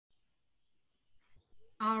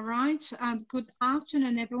All right. Good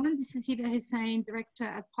afternoon, everyone. This is Eva Hussain, Director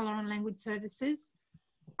at Polaron Language Services.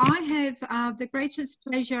 I have the greatest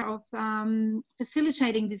pleasure of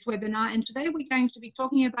facilitating this webinar, and today we're going to be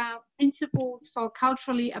talking about principles for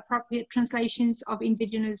culturally appropriate translations of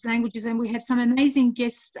Indigenous languages, and we have some amazing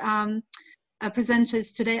guest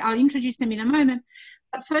presenters today. I'll introduce them in a moment.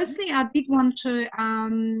 But firstly, I did want to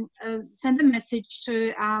send a message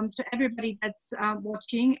to everybody that's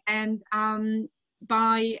watching, and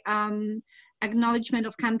by acknowledgement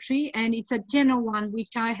of country, and it's a general one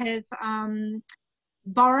which I have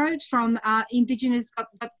borrowed from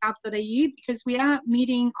Indigenous.gov.au, because we are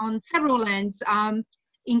meeting on several lands,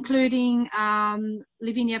 including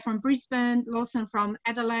Lavinia from Brisbane, Lawson from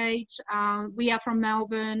Adelaide, we are from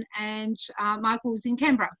Melbourne, and Michael's in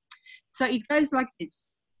Canberra. So it goes like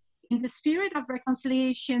this. In the spirit of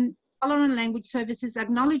reconciliation, Polaron Language Services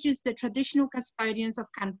acknowledges the traditional custodians of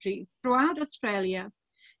country throughout Australia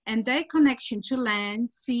and their connection to land,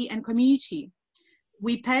 sea and community.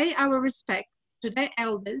 We pay our respect to their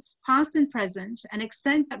elders, past and present, and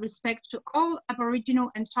extend that respect to all Aboriginal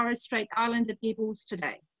and Torres Strait Islander peoples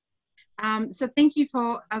today. So thank you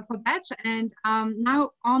for that, and now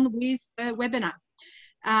on with the webinar.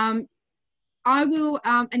 I will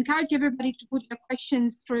encourage everybody to put your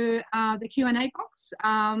questions through the Q&A box.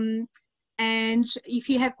 And if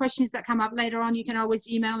you have questions that come up later on, you can always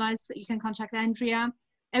email us. You can contact Andrea.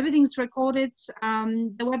 Everything's recorded.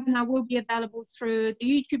 The webinar will be available through the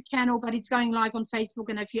YouTube channel, but it's going live on Facebook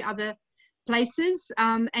and a few other places.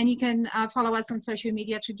 And you can follow us on social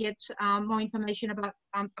media to get more information about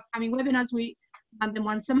upcoming webinars. We run them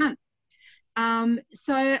once a month.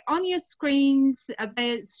 So on your screens,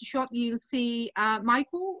 shortly you'll see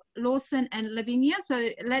Michael, Lawson, and Lavinia. So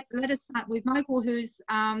let us start with Michael, who's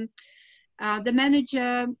the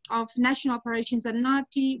manager of national operations at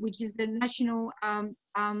NAATI, which is the National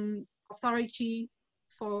Authority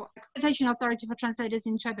for Accreditation Authority for Translators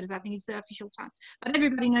and Interpreters. I think it's the official term, but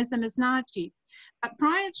everybody knows them as NAATI. But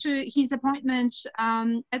prior to his appointment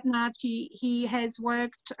at NAATI, he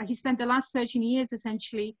spent the last 13 years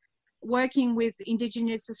essentially working with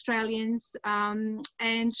Indigenous Australians, and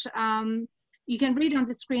you can read on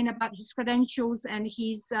the screen about his credentials and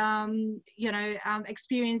his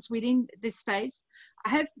experience within this space. I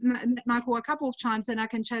have met Michael a couple of times, and I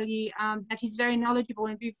can tell you that he's very knowledgeable,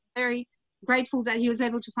 and we're very grateful that he was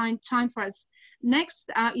able to find time for us. Next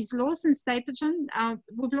is Lawson Stapleton.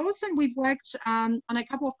 With Lawson, we've worked on a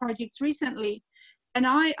couple of projects recently, and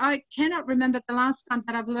I cannot remember the last time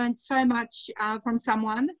that I've learned so much from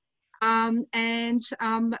someone.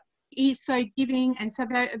 He's so giving and so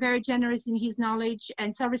very, very generous in his knowledge,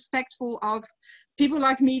 and so respectful of people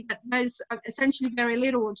like me that knows essentially very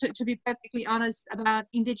little, to be perfectly honest, about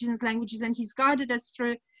Indigenous languages. And he's guided us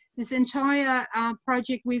through this entire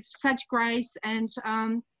project with such grace and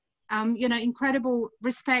incredible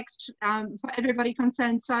respect for everybody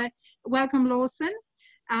concerned. So welcome, Lawson.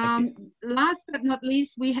 Last but not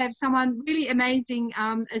least, we have someone really amazing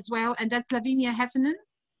as well, and that's Lavinia Heffernan,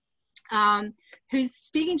 who's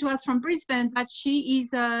speaking to us from Brisbane, but she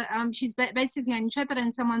is she's basically an interpreter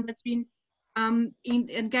and someone that's been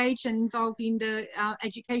engaged and involved in the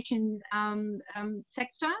education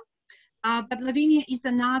sector. But Lavinia is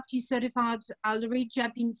a NAATI-certified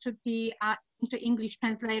Luritja Pintupi into English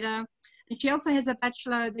translator, and she also has a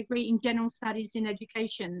bachelor degree in general studies in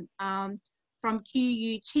education from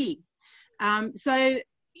QUT. So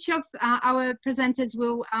each of our presenters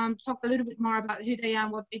will talk a little bit more about who they are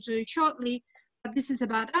and what they do shortly, but this is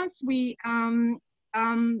about us.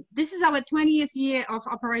 This is our 20th year of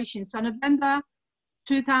operations. So November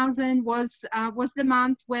 2000 was the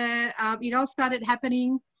month where it all started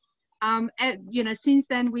happening. Since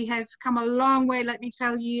then we have come a long way, let me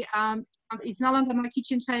tell you. It's no longer my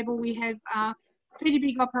kitchen table. We have a pretty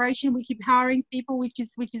big operation. We keep hiring people, which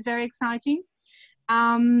is very exciting.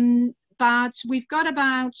 But we've got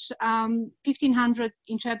about 1,500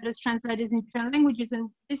 interpreters, translators in different languages,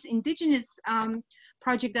 and this Indigenous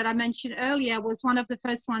project that I mentioned earlier was one of the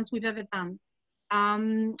first ones we've ever done.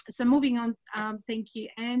 So moving on, thank you,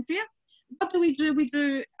 Andrea. What do? We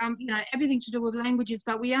do everything to do with languages,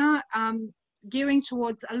 but we are gearing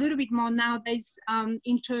towards a little bit more nowadays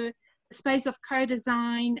into the space of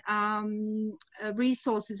co-design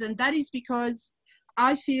resources, and that is because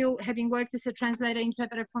I feel, having worked as a translator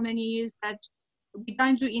interpreter for many years, that we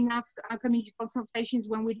don't do enough community consultations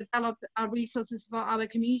when we develop resources for our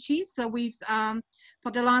communities. So we've,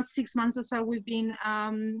 for the last 6 months or so, we've been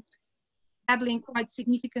dabbling quite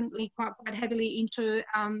significantly, quite heavily into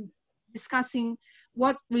discussing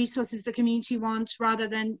what resources the community want, rather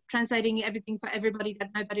than translating everything for everybody that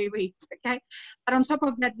nobody reads, okay? But on top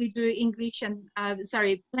of that, we do English and,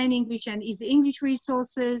 plain English and easy English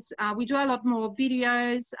resources. We do a lot more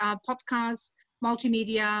videos, podcasts,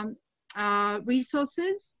 multimedia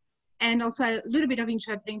resources, and also a little bit of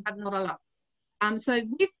interpreting, but not a lot. So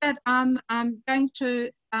with that, I'm going to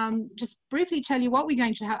just briefly tell you what we're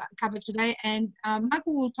going to cover today, and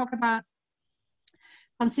Michael will talk about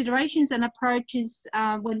considerations and approaches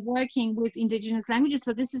when working with Indigenous languages.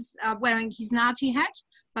 So this is wearing his NAATI hat,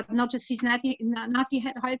 but not just his NAATI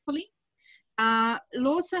hat, hopefully.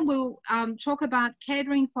 Lawson will talk about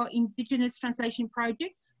catering for Indigenous translation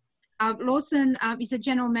projects. Lawson is a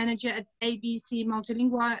general manager at ABC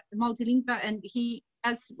Multilingua, and he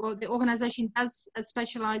has, well, the organization does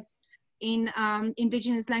specialize in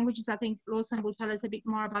Indigenous languages. I think Lawson will tell us a bit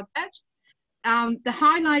more about that. The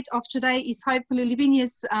highlight of today is hopefully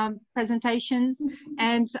Lavinia's presentation,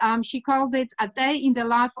 and she called it a day in the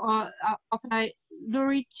life of a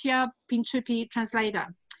Luritja Pintupi translator.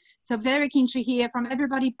 So very keen to hear from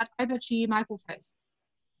everybody, but over to you, Michael, first.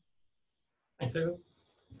 Thanks, Eva.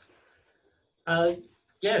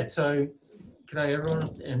 Yeah, so g'day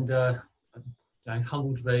everyone, and I'm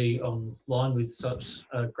humbled to be online with such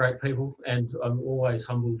great people, and I'm always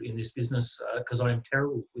humbled in this business because I am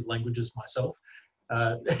terrible with languages myself.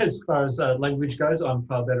 As far as language goes, I'm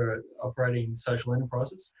far better at operating social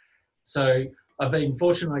enterprises. So I've been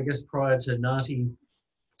fortunate, I guess, prior to NAATI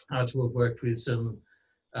to have worked with some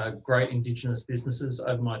great Indigenous businesses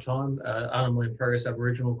over my time. Arnhem Progress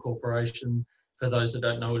Aboriginal Corporation, for those that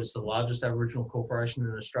don't know, it's the largest Aboriginal corporation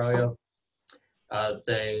in Australia.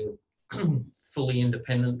 They're fully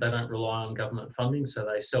independent. They don't rely on government funding, so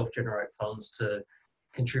they self-generate funds to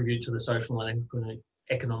contribute to the social and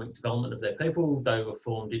economic development of their people. They were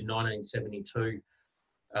formed in 1972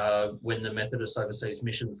 when the Methodist Overseas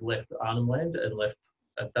Missions left Arnhem Land, and left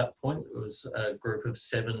at that point. It was a group of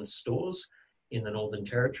 7 stores in the Northern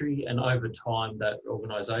Territory, and over time that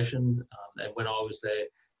organisation, and when I was there,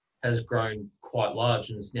 has grown quite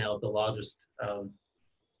large and is now the largest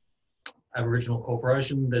Aboriginal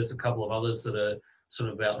corporation. There's a couple of others that are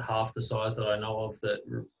sort of about half the size that I know of that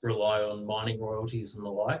rely on mining royalties and the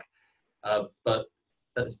like. But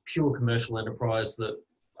that's pure commercial enterprise that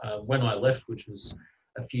when I left, which was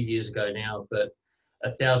a few years ago now, but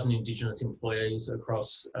 1,000 Indigenous employees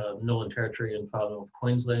across Northern Territory and far north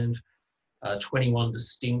Queensland, 21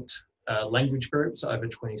 distinct language groups, over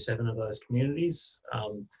 27 of those communities,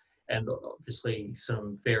 and obviously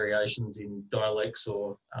some variations in dialects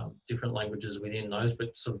or different languages within those,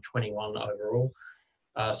 but sort of 21 overall.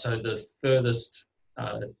 So the furthest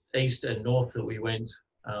east and north that we went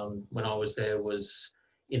when I was there was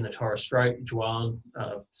in the Torres Strait, Juan,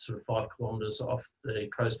 sort of 5 kilometres off the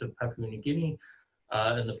coast of Papua New Guinea.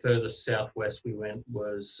 And the furthest southwest we went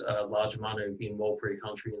was Large Manu in Warlpiri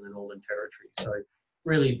country in the Northern Territory. So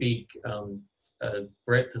really big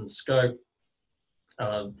breadth and scope.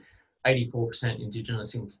 84%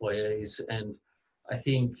 Indigenous employees, and I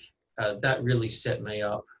think that really set me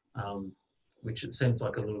up, which it seems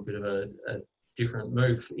like a little bit of a different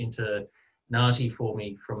move into NAATI for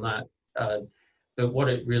me from that. But what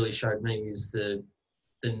it really showed me is the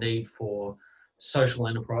need for social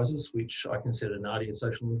enterprises, which I consider NAATI a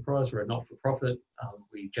social enterprise. We're a not-for-profit.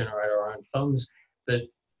 We generate our own funds, but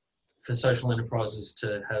for social enterprises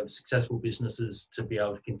to have successful businesses to be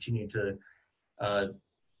able to continue to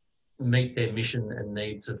meet their mission and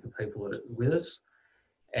needs of the people that are with us.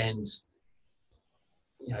 And,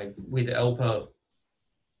 you know, with ALPA,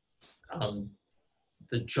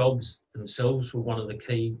 the jobs themselves were one of the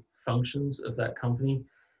key functions of that company.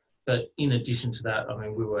 But in addition to that, I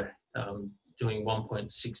mean, we were doing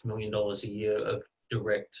 $1.6 million a year of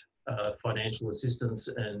direct financial assistance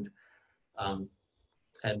and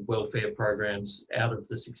welfare programs out of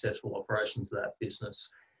the successful operations of that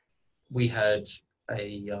business. We had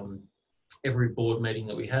every board meeting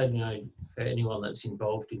that we had, you know, for anyone that's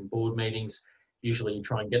involved in board meetings, usually you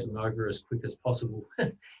try and get them over as quick as possible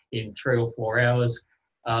in 3 or 4 hours.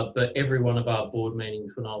 But every one of our board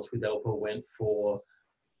meetings when I was with ALPA went for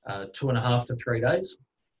 2.5 to 3 days.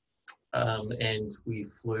 And we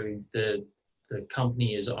flew, the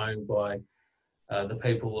company is owned by the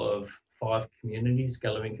people of 5 communities,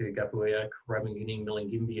 Galawinku, Gapuiak, Ramangining,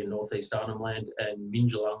 Milingimbi in northeast Arnhem Land, and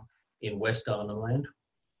Minjalang in west Arnhem Land.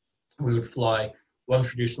 We would fly 1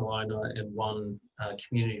 traditional owner and 1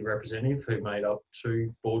 community representative who made up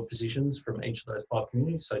 2 board positions from each of those 5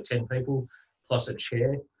 communities, so 10 people plus a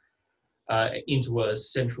chair, into a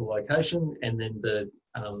central location, and then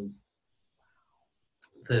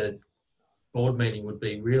the board meeting would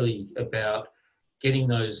be really about getting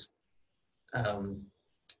those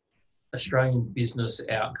Australian business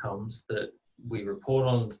outcomes that we report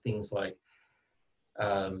on, things like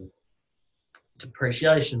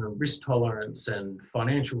depreciation and risk tolerance and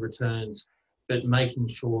financial returns, but making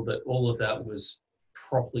sure that all of that was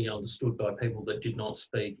properly understood by people that did not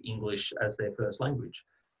speak English as their first language.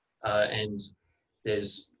 And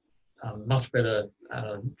there's much better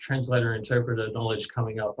translator interpreter knowledge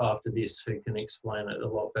coming up after this who can explain it a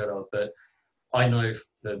lot better. But I know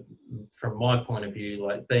that from my point of view,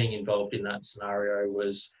 like being involved in that scenario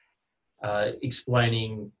was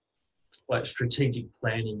explaining, like strategic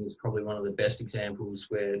planning is probably one of the best examples,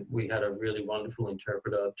 where we had a really wonderful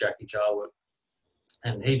interpreter, Jackie Jarwood,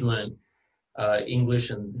 and he'd learned English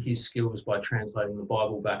and his skills by translating the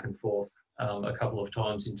Bible back and forth a couple of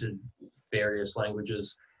times into various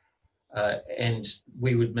languages. And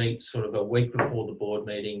we would meet sort of a week before the board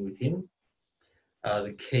meeting with him,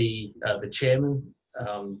 the chairman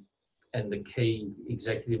and the key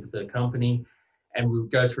executive of the company, and we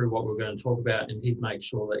would go through what we were going to talk about, and he'd make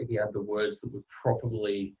sure that he had the words that would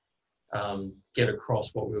properly get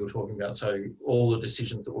across what we were talking about. So all the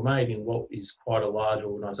decisions that were made in what is quite a large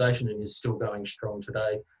organisation and is still going strong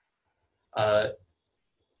today,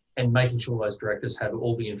 and making sure those directors have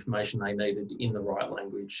all the information they needed in the right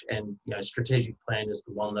language. And strategic plan is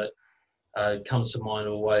the one that comes to mind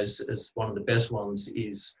always as one of the best ones.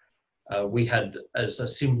 Is we had as a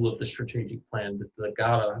symbol of the strategic plan the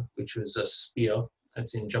Gata, which was a spear.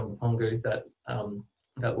 That's in Jumbapungu,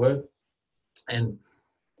 that word, and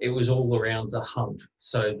it was all around the hunt.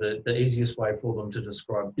 So the easiest way for them to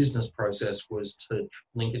describe business process was to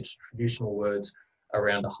link it to traditional words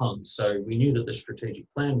around a hunt. So we knew that the strategic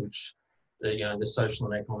plan, which the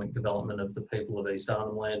social and economic development of the people of East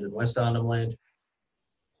Arnhem Land and West Arnhem Land,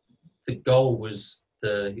 the goal was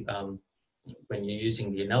when you're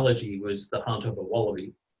using the analogy, was the hunt of a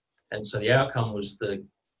wallaby. And so the outcome was the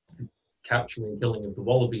capture and killing of the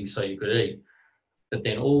wallaby so you could eat. But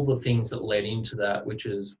then all the things that led into that, which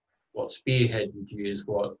is what spearhead you'd use,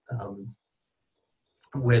 what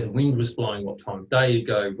where the wind was blowing, what time of day you'd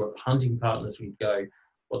go, what hunting partners would go,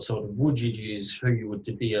 what sort of wood you'd use, who you would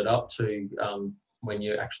divvy it up to when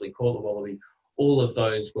you actually caught the wallaby. All of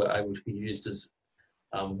those were able to be used as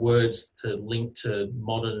words to link to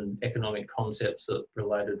modern economic concepts that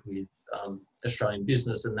related with Australian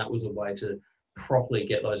business, and that was a way to properly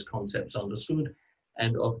get those concepts understood.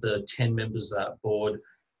 And of the 10 members of that board,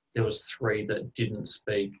 there was 3 that didn't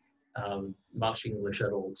speak much English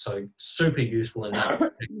at all. So super useful in that,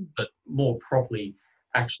 but more properly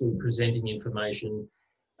actually presenting information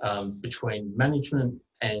between management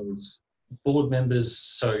and board members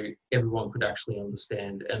so everyone could actually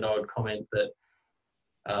understand. And I would comment that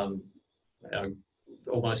I've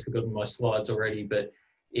almost forgotten my slides already, but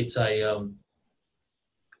it's I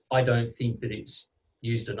don't think that it's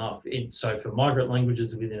used enough. So for migrant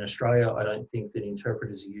languages within Australia, I don't think that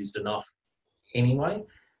interpreters are used enough anyway,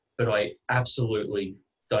 but I absolutely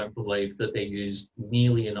don't believe that they're used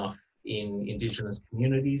nearly enough in Indigenous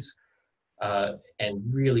communities, and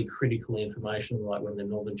really critical information like when the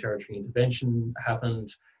Northern Territory intervention happened,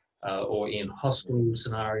 or in hospital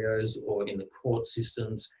scenarios or in the court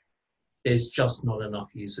systems. There's just not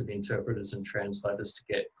enough use of interpreters and translators to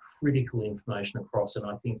get critical information across, and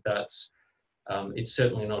I think that's it's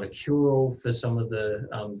certainly not a cure-all for some of the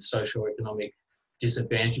socio-economic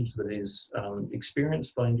disadvantage that is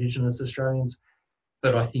experienced by Indigenous Australians,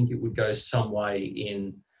 but I think it would go some way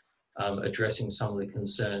in addressing some of the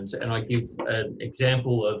concerns. And I give an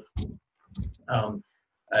example of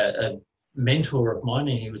a mentor of mine,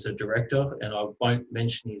 and he was a director, and I won't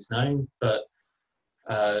mention his name, but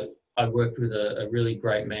I worked with a really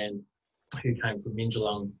great man who came from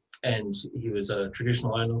Minjalung, and he was a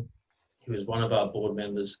traditional owner. He was one of our board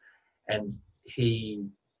members, and he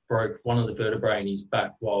broke one of the vertebrae in his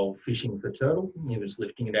back while fishing for turtle. He was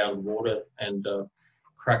lifting it out of the water and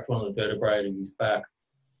cracked one of the vertebrae out of his back.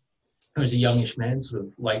 He was a youngish man, sort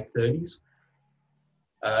of late 30s,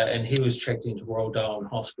 and he was checked into Royal Darwin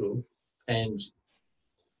Hospital, and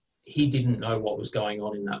he didn't know what was going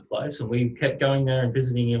on in that place. And we kept going there and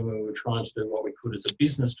visiting him, and we were trying to do what we could as a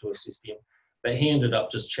business to assist him. But he ended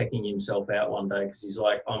up just checking himself out one day because he's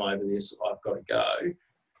like, I'm over this, I've got to go.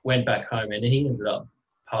 Went back home, and he ended up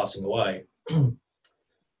passing away.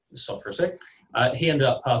 Stop for a sec. He ended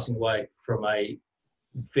up passing away from a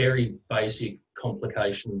very basic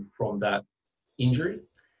complication from that injury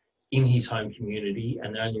in his home community.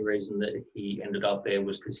 And the only reason that he ended up there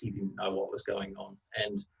was because he didn't know what was going on.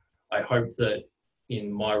 And I hope that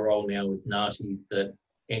in my role now with NAATI, that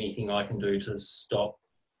anything I can do to stop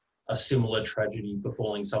a similar tragedy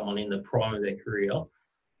befalling someone in the prime of their career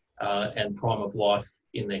and prime of life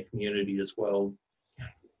in their community as well,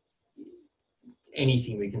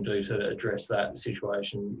 anything we can do to address that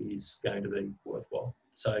situation is going to be worthwhile.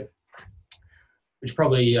 So, which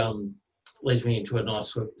probably leads me into a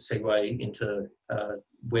nice segue into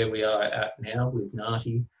where we are at now with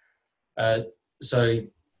NAATI.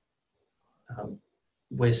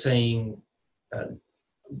 We're seeing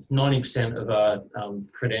 90% of our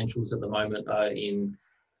credentials at the moment are in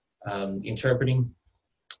interpreting,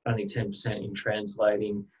 only 10% in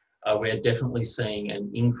translating. We're definitely seeing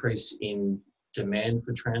an increase in demand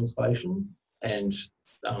for translation and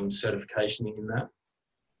certification in that.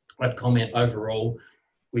 I'd comment overall,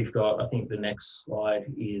 we've got, I think the next slide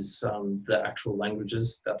is the actual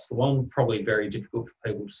languages. That's the one, probably very difficult for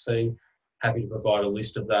people to see. Happy to provide a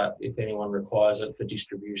list of that if anyone requires it for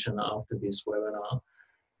distribution after this webinar.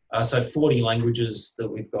 So 40 languages that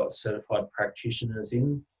we've got certified practitioners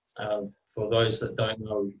in. For those that don't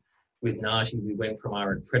know, with NAATI, we went from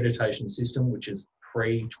our accreditation system, which is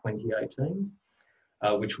pre-2018,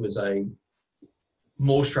 which was a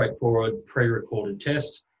more straightforward pre-recorded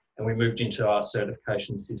test, and we moved into our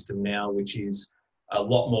certification system now, which is a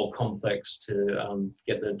lot more complex to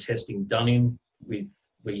get the testing done in. We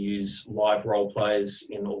use live role plays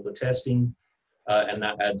in all the testing, and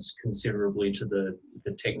that adds considerably to the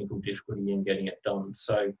technical difficulty in getting it done.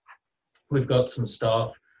 So we've got some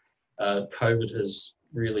staff. COVID has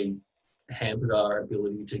really hampered our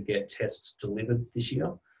ability to get tests delivered this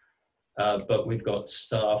year, but we've got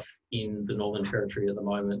staff in the Northern Territory at the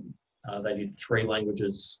moment. They did 3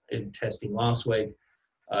 languages in testing last week,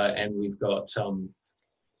 and we've got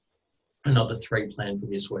another 3 planned for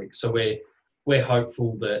this week. So we're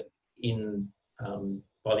hopeful that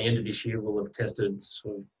by the end of this year, we'll have tested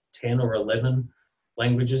sort of 10 or 11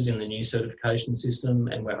 languages in the new certification system,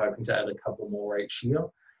 and we're hoping to add a couple more each year.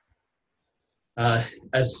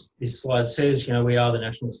 As this slide says, we are the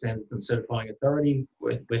National Standards and Certifying Authority.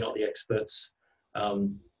 We're not the experts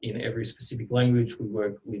in every specific language. We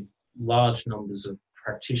work with large numbers of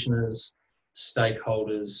practitioners,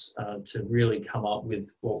 stakeholders, to really come up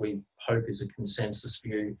with what we hope is a consensus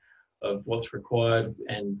view of what's required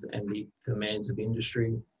and the demands of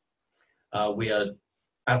industry. We are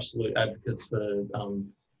absolute advocates for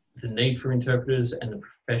the need for interpreters and the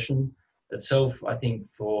profession itself. I think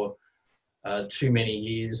for too many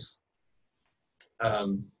years,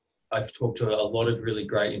 I've talked to a lot of really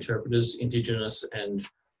great interpreters, Indigenous and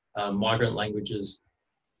migrant languages,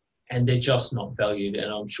 and they're just not valued.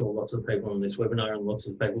 And I'm sure lots of people on this webinar and lots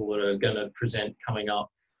of people that are going to present coming up,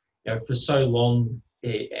 for so long,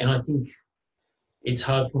 and I think it's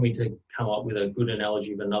hard for me to come up with a good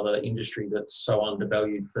analogy of another industry that's so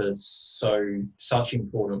undervalued for such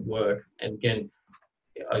important work. And again,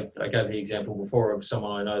 I gave the example before of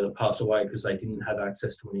someone I know that passed away because they didn't have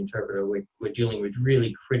access to an interpreter. We're dealing with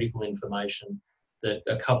really critical information that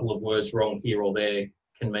a couple of words wrong here or there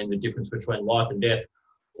can mean the difference between life and death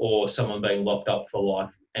or someone being locked up for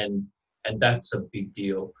life. And that's a big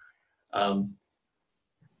deal.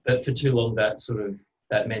 But for too long,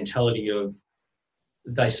 that mentality of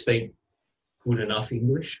they speak good enough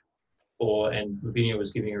English, and Lavinia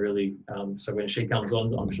was giving a really, so when she comes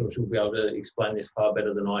on, I'm sure she'll be able to explain this far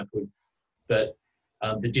better than I could, but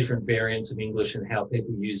the different variants of English and how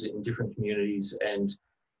people use it in different communities, and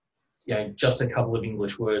just a couple of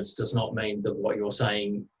English words does not mean that what you're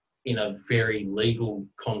saying in a very legal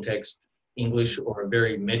context English or a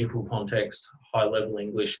very medical context, high level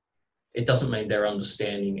English, it doesn't mean they're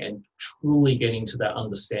understanding. And truly getting to that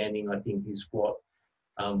understanding, I think, is what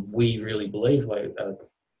we really believe.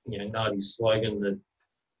 NAATI's slogan, the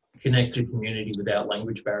connect to community without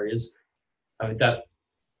language barriers. I mean, that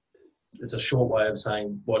is a short way of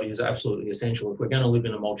saying what is absolutely essential. If we're going to live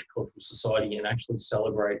in a multicultural society and actually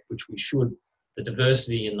celebrate, which we should, the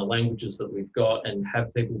diversity in the languages that we've got, and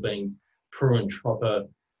have people being true and proper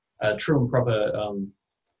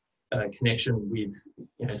connection with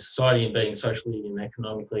society and being socially and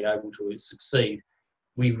economically able to succeed,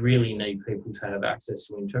 we really need people to have access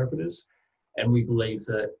to interpreters. And we believe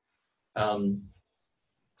that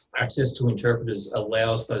access to interpreters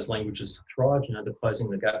allows those languages to thrive. The Closing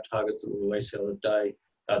the Gap targets that we released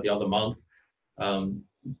the other month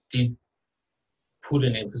did put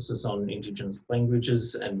an emphasis on Indigenous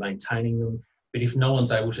languages and maintaining them. But if no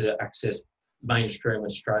one's able to access mainstream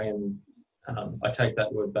Australian, I take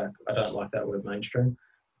that word back, I don't like that word mainstream.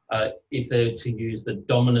 If they're to use the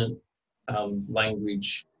dominant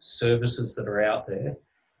language services that are out there,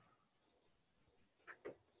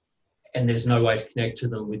 and there's no way to connect to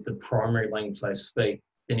them with the primary language they speak,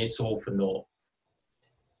 then it's all for naught.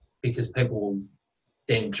 because people will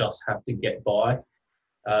then just have to get by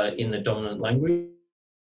in the dominant language,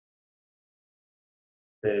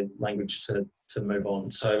 their language to move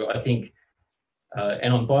on. So I think,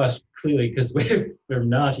 and I'm biased clearly because we're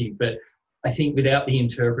NAATI, but I think without the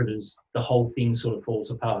interpreters, the whole thing sort of falls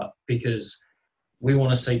apart, because we want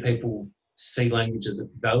to see people see language as a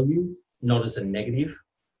value, not as a negative.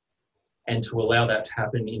 And to allow that to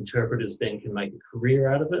happen, interpreters then can make a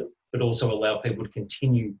career out of it, but also allow people to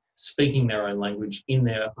continue speaking their own language in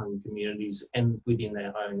their home communities and within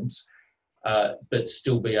their homes, but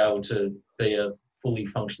still be able to be a fully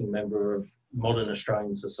functioning member of modern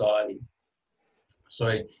Australian society.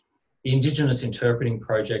 So the Indigenous Interpreting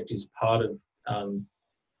Project is part of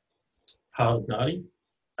NAATI.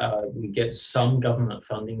 We get some government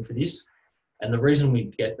funding for this. And the reason we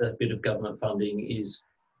get a bit of government funding is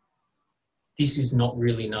this is not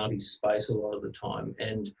really NAATI's space a lot of the time.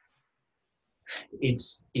 And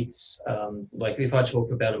it's like if I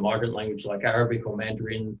talk about a migrant language like Arabic or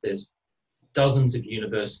Mandarin, there's dozens of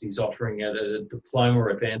universities offering at a diploma or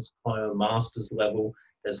advanced diploma, master's level.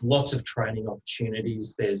 There's lots of training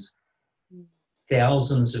opportunities. There's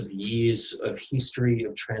thousands of years of history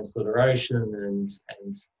of transliteration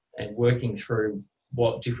and working through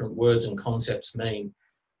what different words and concepts mean.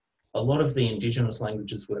 A lot of the Indigenous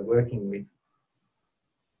languages we're working with,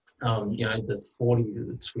 you know, the 40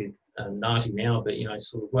 that's with NAATI now, but, you know,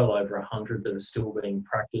 sort of well over 100 that are still being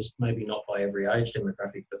practiced, maybe not by every age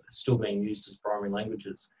demographic, but they're still being used as primary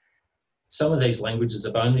languages. Some of these languages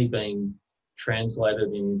have only been translated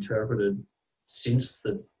and interpreted since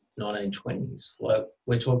the 1920s. Like,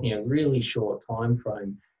 we're talking a really short time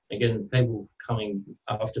frame. Again, people coming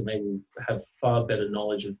after me will have far better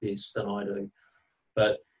knowledge of this than I do.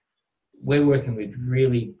 But we're working with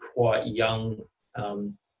really quite young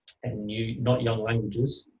and new, not young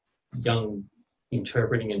languages, young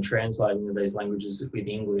interpreting and translating of these languages with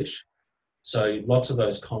English. So lots of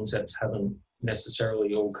those concepts haven't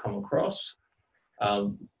necessarily all come across.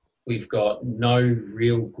 We've got no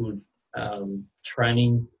real good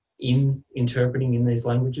training in interpreting in these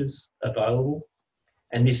languages available.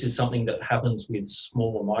 And this is something that happens with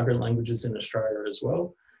smaller migrant languages in Australia as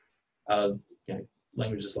well. You know,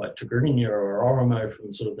 languages like Tigrinya or Oromo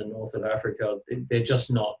from sort of the north of Africa, they're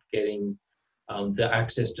just not getting the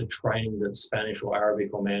access to training that Spanish or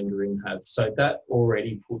Arabic or Mandarin have. So that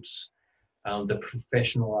already puts the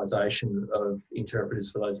professionalisation of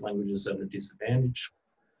interpreters for those languages at a disadvantage.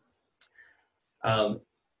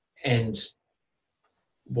 And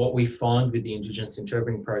what we find with the Indigenous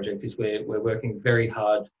Interpreting Project is we're working very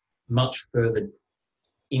hard, much further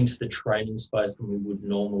into the training space than we would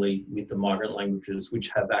normally with the migrant languages, which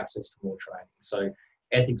have access to more training. So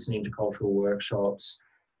ethics and intercultural workshops,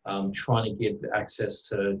 trying to give access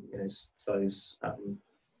to, you know, those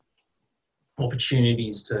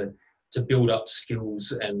opportunities to build up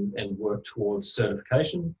skills and work towards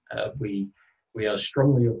certification. We are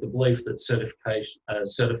strongly of the belief that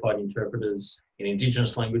certified interpreters in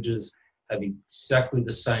Indigenous languages have exactly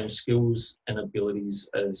the same skills and abilities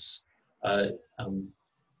as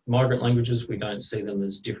migrant languages. We don't see them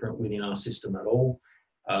as different within our system at all.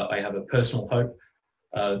 I have a personal hope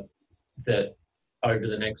that over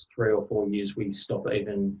the next 3 or 4 years, we stop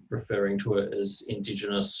even referring to it as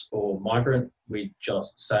Indigenous or migrant. We're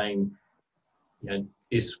just saying, you know,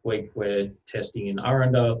 this week we're testing in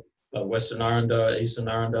Aranda, Western Aranda, Eastern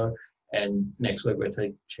Aranda, and next week we're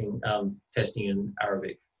teaching, testing in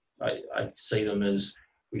Arabic. I see them as,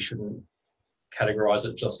 we shouldn't categorise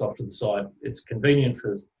it just off to the side. It's convenient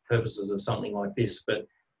for purposes of something like this, but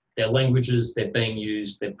they're languages, they're being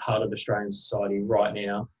used, they're part of Australian society right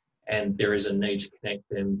now, and there is a need to connect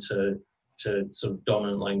them to sort of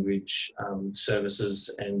dominant language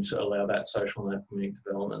services and to allow that social and economic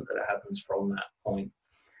development that happens from that point.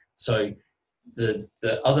 So the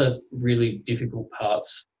other really difficult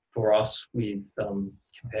parts for us with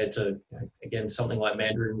compared to, you know, again, something like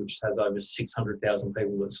Mandarin, which has over 600,000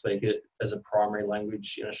 people that speak it as a primary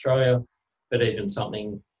language in Australia, but even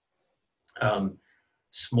something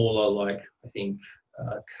smaller, like I think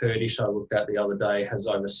Kurdish I looked at the other day has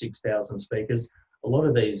over 6,000 speakers. A lot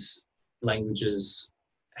of these languages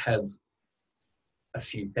have a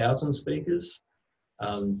few thousand speakers.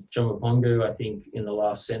 Jamapungu, I think, in the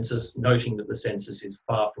last census, noting that the census is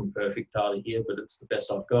far from perfect data here, but it's the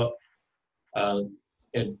best I've got.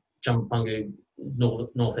 In Jamapungu,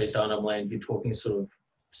 northeast Arnhem land, you're talking sort of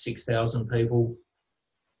 6,000 people.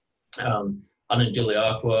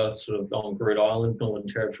 Unadiliakwa, sort of on Groote Island, Northern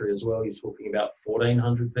Territory as well, you're talking about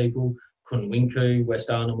 1,400 people. Kunwinku, West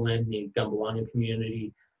Arnhem land, near Gumbalanya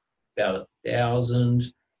community, about 1,000.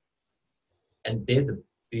 And they're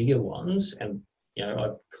bigger ones, and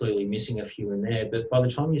I'm clearly missing a few in there, but by the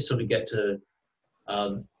time you sort of get to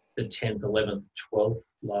the 10th, 11th, 12th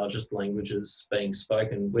largest languages being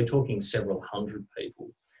spoken, we're talking several hundred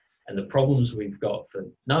people. And the problems we've got for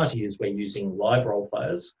NAATI is we're using live role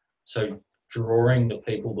players, so drawing the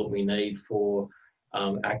people that we need for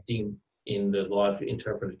acting in the live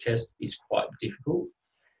interpreter test is quite difficult.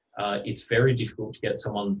 It's very difficult to get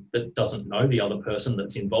someone that doesn't know the other person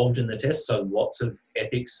that's involved in the test, so lots of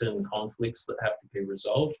ethics and conflicts that have to be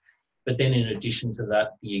resolved. But then in addition to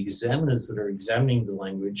that, the examiners that are examining the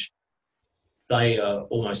language, they are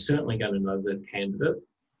almost certainly going to know the candidate,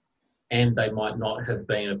 and they might not have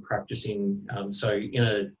been a practicing. So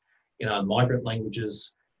in our migrant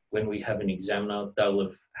languages, when we have an examiner, they'll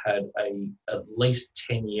have had at least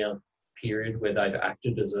 10-year period where they've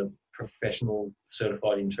acted as a professional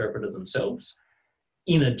certified interpreter themselves,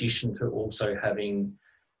 in addition to also having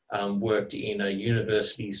worked in a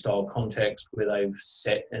university style context where they've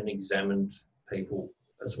set and examined people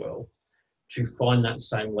as well. To find that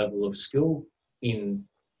same level of skill in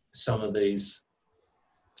some of these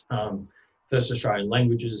First Australian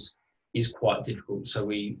languages is quite difficult. So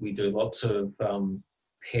we do lots of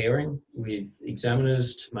pairing with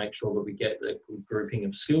examiners to make sure that we get a good grouping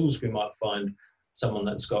of skills. We might find someone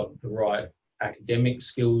that's got the right academic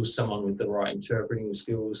skills, someone with the right interpreting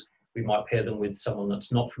skills. We might pair them with someone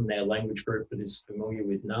that's not from their language group but is familiar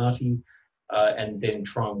with NAATI, and then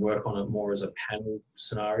try and work on it more as a panel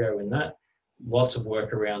scenario in that. Lots of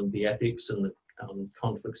work around the ethics and the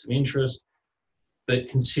conflicts of interest, but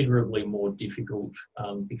considerably more difficult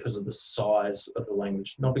because of the size of the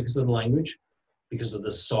language, not because of the language, because of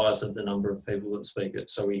the size of the number of people that speak it.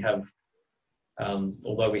 So we have,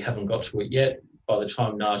 although we haven't got to it yet, by the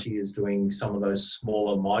time NAATI is doing some of those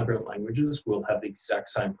smaller migrant languages, we'll have the exact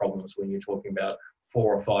same problems when you're talking about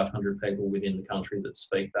 400 or 500 people within the country that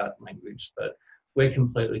speak that language. But we're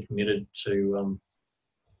completely committed to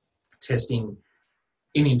testing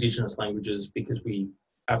in Indigenous languages because we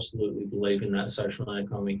absolutely believe in that social and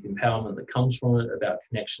economic empowerment that comes from it, about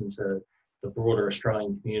connection to the broader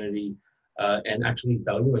Australian community, and actually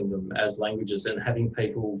valuing them as languages and having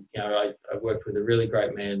people, I worked with a really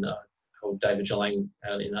great man called David Jalang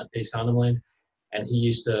out in East Arnhem, and he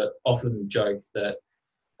used to often joke that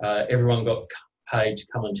everyone got paid to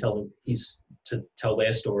come and tell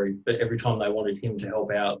their story, but every time they wanted him to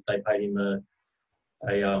help out, they paid him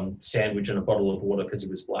a sandwich and a bottle of water because he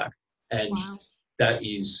was black. And wow. That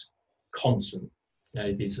is constant.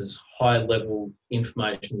 This is high level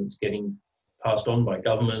information that's getting passed on by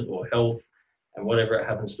government or health and whatever it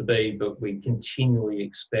happens to be, but we continually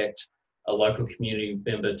expect a local community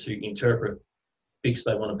member to interpret because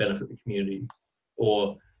they want to benefit the community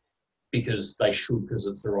or because they should, because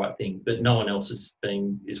it's the right thing. But no one else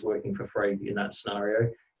is working for free in that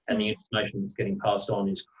scenario. And the information that's getting passed on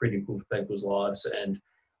is critical to people's lives, and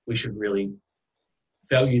we should really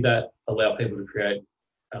value that, allow people to create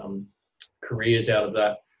careers out of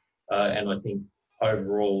that. And I think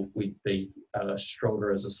overall we'd be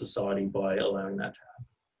stronger as a society by allowing that to happen.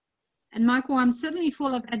 And Michael, I'm certainly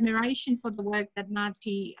full of admiration for the work that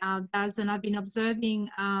NAATI does, and I've been observing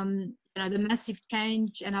the massive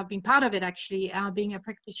change, and I've been part of it actually, being a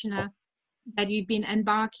practitioner, that you've been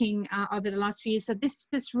embarking over the last few years. So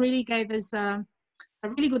this really gave us a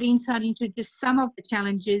really good insight into just some of the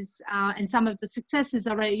challenges and some of the successes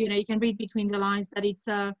already. You can read between the lines that it's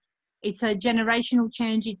a generational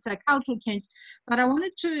change, it's a cultural change. But I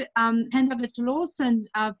wanted to hand over to Lawson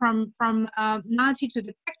from NAATI to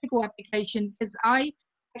the practical application, because I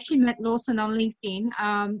actually met Lawson on LinkedIn.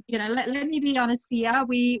 Let me be honest here.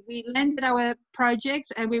 We landed our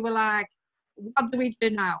project and we were like, what do we do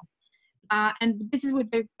now? And this is with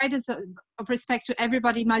the greatest of respect to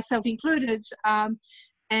everybody, myself included.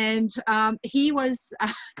 And he was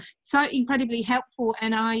so incredibly helpful,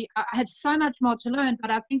 and I have so much more to learn.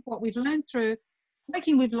 But I think what we've learned through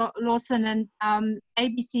working with Lawson and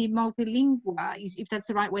ABC Multilingua, if that's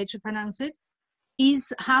the right way to pronounce it,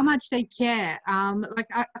 is how much they care.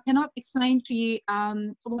 I cannot explain to you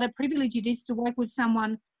what a privilege it is to work with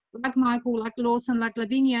someone like Michael, like Lawson, like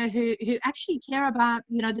Lavinia, who actually care about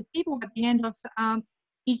the people at the end of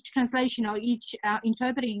each translation or each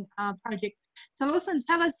interpreting project. So Lawson,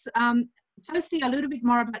 tell us firstly a little bit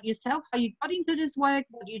more about yourself, how you got into this work,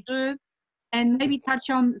 what you do, and maybe touch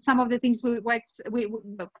on some of the things we work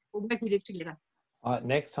with it together.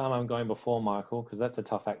 Next time I'm going before Michael, because that's a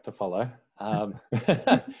tough act to follow. I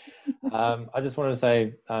just wanted to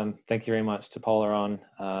say thank you very much to Polaron,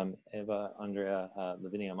 Eva, Andrea,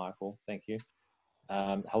 Lavinia, Michael. Thank you.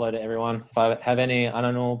 Hello to everyone. If I have any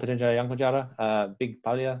Ananul Pitinja Yankuljara, big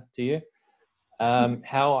palia to you.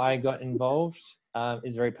 How I got involved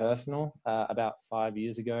is very personal. About 5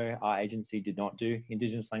 years ago, our agency did not do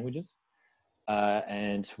Indigenous languages.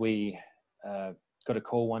 And we got a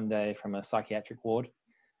call one day from a psychiatric ward.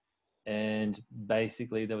 And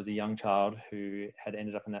basically there was a young child who had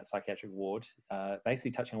ended up in that psychiatric ward,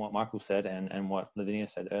 basically touching on what Michael said and what Lavinia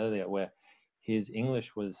said earlier, where his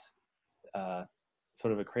English was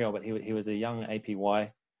sort of a Creole, but he was a young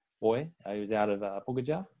APY boy. He was out of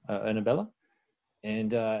Pugaja, Ernabella.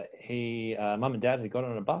 And mum and dad had got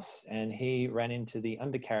on a bus and he ran into the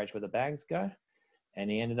undercarriage where the bags go. And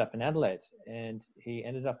he ended up in Adelaide, and he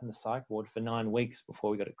ended up in the psych ward for 9 weeks before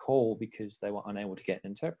we got a call because they were unable to get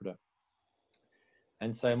an interpreter.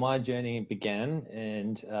 And so my journey began,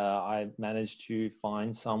 and I managed to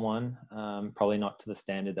find someone, probably not to the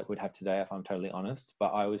standard that we'd have today, if I'm totally honest,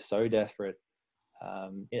 but I was so desperate.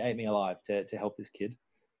 It ate me alive to help this kid.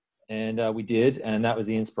 And we did, and that was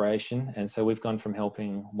the inspiration. And so we've gone from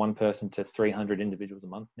helping one person to 300 individuals a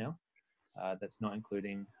month now. That's not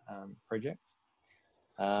including projects.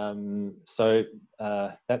 So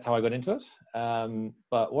that's how I got into it.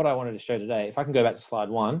 But what I wanted to show today, if I can go back to slide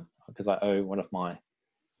 1, because I owe one of my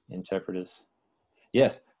interpreters.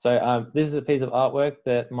 Yes, so this is a piece of artwork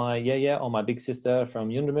that my yaya, or my big sister from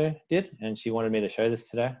Yundamu, did, and she wanted me to show this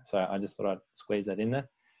today, so I just thought I'd squeeze that in there.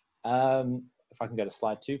 If I can go to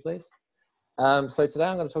slide 2, please. So today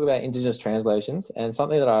I'm going to talk about Indigenous translations, and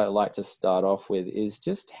something that I like to start off with is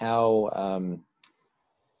just how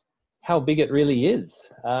big it really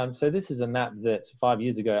is. So this is a map that 5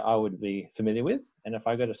 years ago I would be familiar with. And if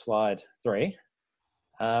I go to slide 3,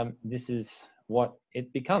 this is what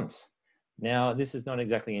it becomes. Now, this is not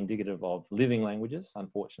exactly indicative of living languages,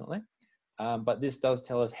 unfortunately, but this does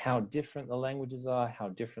tell us how different the languages are, how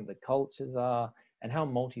different the cultures are, and how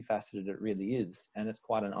multifaceted it really is. And it's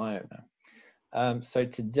quite an eye-opener. So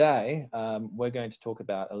today, we're going to talk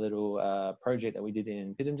about a little project that we did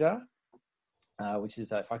in Pitjantjatjara, which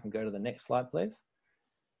is, if I can go to the next slide, please.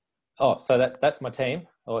 Oh, so that's my team,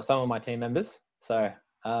 or some of my team members. So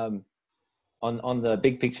on the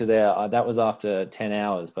big picture there, that was after 10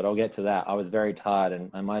 hours, but I'll get to that. I was very tired,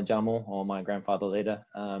 and my Jamal, or my grandfather leader,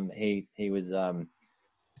 he was, the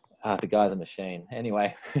guy's a machine.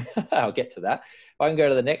 Anyway, I'll get to that. If I can go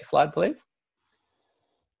to the next slide, please.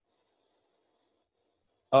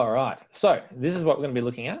 All right, so this is what we're going to be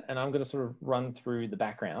looking at, and I'm going to sort of run through the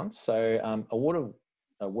background. So a word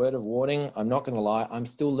of warning, I'm not going to lie, I'm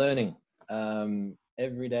still learning.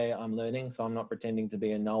 Every day I'm learning, so I'm not pretending to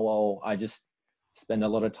be a know-all. I just spend a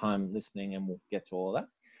lot of time listening, and we'll get to all of that.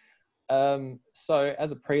 So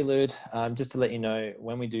as a prelude, just to let you know,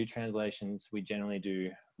 when we do translations, we generally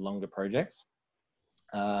do longer projects,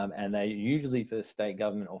 and they're usually for the state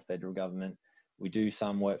government or federal government. We do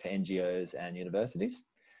some work for NGOs and universities.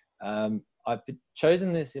 I've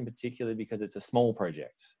chosen this in particular because it's a small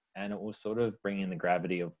project, and it will sort of bring in the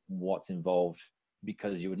gravity of what's involved,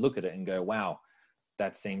 because you would look at it and go, wow,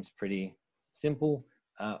 that seems pretty simple,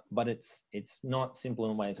 but it's not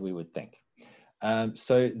simple in ways we would think.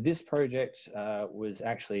 So this project was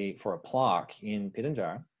actually for a plaque in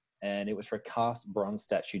Pitjantjatjara, and it was for a cast bronze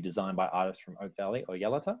statue designed by artists from Oak Valley, or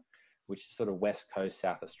Yalata, which is sort of West Coast,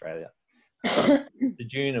 South Australia. The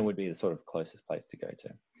Juna would be the sort of closest place to go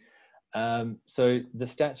to. So the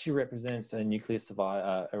statue represents a nuclear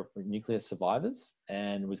survivors,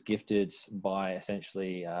 and was gifted by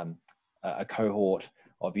essentially a cohort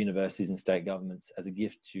of universities and state governments as a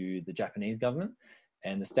gift to the Japanese government.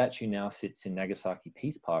 And the statue now sits in Nagasaki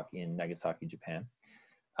Peace Park in Nagasaki, Japan.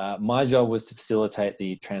 My job was to facilitate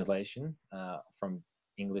the translation from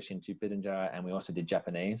English into Pitjantjatjara, and we also did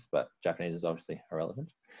Japanese, but Japanese is obviously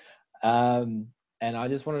irrelevant. And I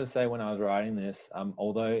just wanted to say, when I was writing this,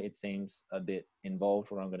 although it seems a bit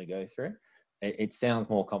involved what I'm going to go through, it sounds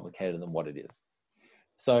more complicated than what it is.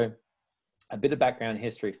 So a bit of background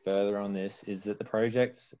history further on this is that the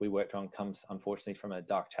project we worked on comes, unfortunately, from a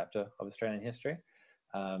dark chapter of Australian history.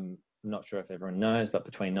 I'm not sure if everyone knows, but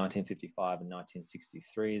between 1955 and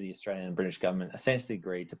 1963, the Australian and British government essentially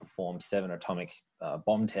agreed to perform 7 atomic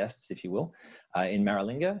bomb tests, if you will, in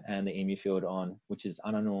Maralinga and the Emu Field which is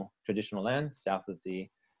Anangu traditional land, south of the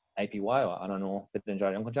APY, or Anangu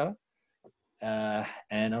Pitjantjatjara.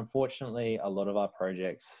 And unfortunately, a lot of our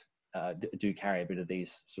projects do carry a bit of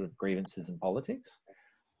these sort of grievances and politics.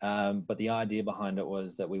 But the idea behind it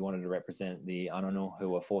was that we wanted to represent the Anangu who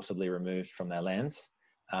were forcibly removed from their lands,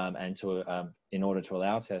 and in order to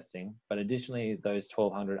allow testing, but additionally those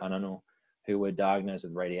 1,200 Anangu who were diagnosed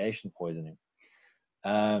with radiation poisoning.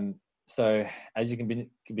 So as you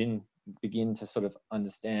can begin to sort of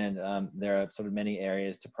understand there are sort of many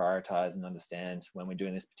areas to prioritize and understand when we're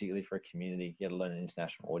doing this, particularly for a community, yet alone an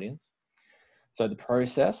international audience. So the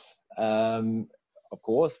process, of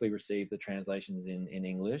course, we receive the translations in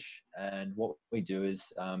English, and what we do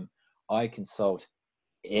is I consult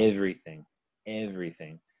everything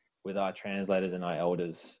with our translators and our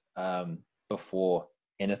elders before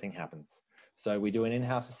anything happens. So we do an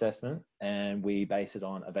in-house assessment, and we base it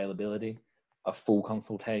on availability, a full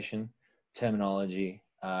consultation, terminology,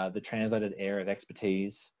 the translator's area of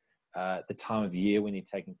expertise, the time of year we need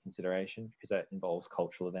to take into consideration, because that involves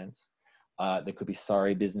cultural events. There could be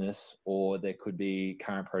sorry business, or there could be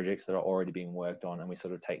current projects that are already being worked on, and we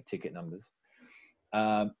sort of take ticket numbers.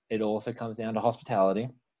 It also comes down to hospitality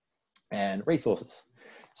and resources.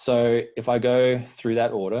 So if I go through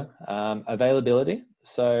that order, availability.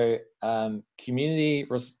 So community,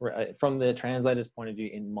 from the translator's point of view,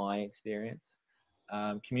 in my experience,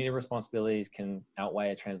 community responsibilities can outweigh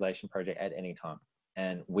a translation project at any time,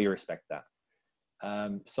 and we respect that.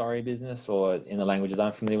 Sorry business, or in the languages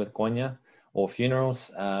I'm familiar with, Gonya, or funerals,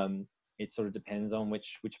 it sort of depends on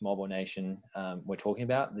which mob or nation we're talking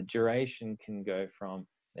about. The duration can go from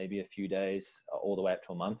maybe a few days all the way up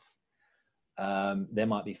to a month. There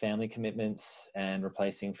might be family commitments and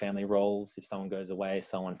replacing family roles. If someone goes away,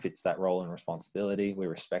 someone fits that role and responsibility. We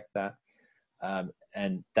respect that.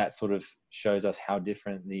 And that sort of shows us how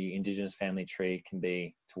different the Indigenous family tree can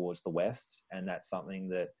be towards the West. And that's something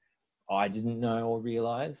that I didn't know or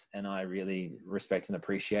realize, and I really respect and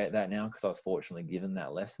appreciate that now, because I was fortunately given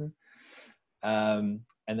that lesson.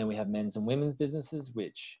 And then we have men's and women's businesses,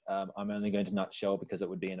 which I'm only going to nutshell because it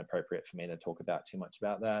would be inappropriate for me to talk about too much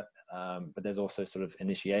about that. But there's also sort of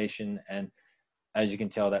initiation, and as you can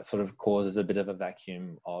tell, that sort of causes a bit of a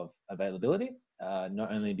vacuum of availability,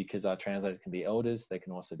 not only because our translators can be elders, they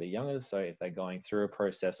can also be youngers. So if they're going through a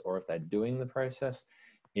process, or if they're doing the process,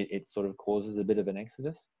 it sort of causes a bit of an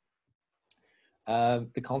exodus.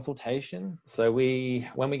 The consultation. So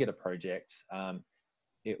when we get a project,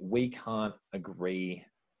 we can't agree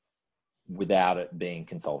without it being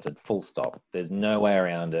consulted, full stop. There's no way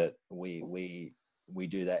around it. We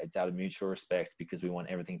do that. It's out of mutual respect, because we want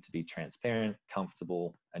everything to be transparent,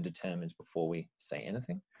 comfortable, and determined before we say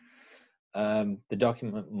anything. The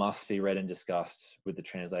document must be read and discussed with the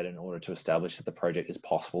translator in order to establish if the project is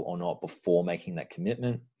possible or not before making that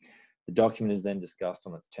commitment. The document is then discussed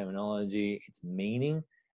on its terminology, its meaning,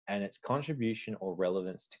 and its contribution or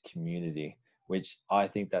relevance to community, which I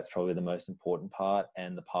think that's probably the most important part,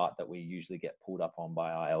 and the part that we usually get pulled up on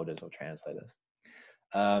by our elders or translators.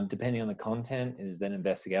 Depending on the content, it is then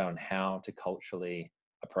investigated on how to culturally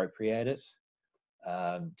appropriate it,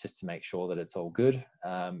 just to make sure that it's all good.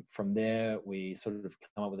 From there, we sort of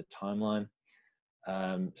come up with a timeline,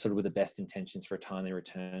 sort of with the best intentions for a timely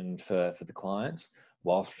return for the client,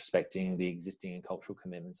 whilst respecting the existing and cultural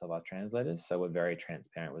commitments of our translators. So we're very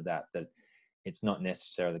transparent with that it's not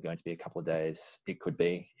necessarily going to be a couple of days. It could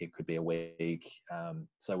be a week.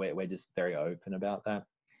 So we're just very open about that.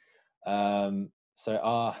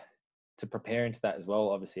 To prepare into that as well,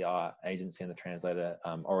 obviously our agency and the translator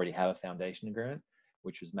already have a foundation agreement,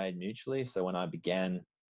 which was made mutually. So when I began,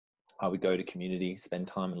 I would go to community, spend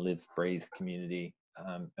time and live, breathe community,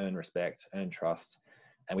 earn respect, earn trust,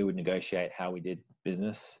 and we would negotiate how we did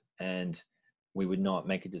business, and we would not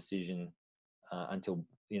make a decision until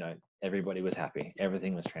everybody was happy,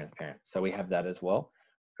 everything was transparent. So we have that as well.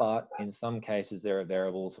 But in some cases, there are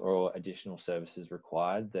variables or additional services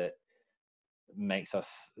required that makes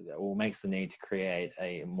the need to create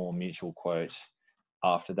a more mutual quote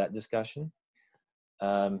after that discussion.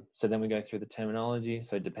 So then we go through the terminology.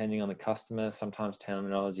 So depending on the customer, sometimes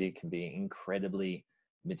terminology can be incredibly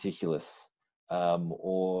meticulous,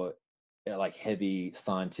 or like heavy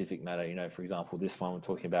scientific matter. For example, this one we're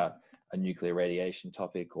talking about a nuclear radiation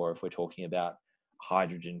topic, or if we're talking about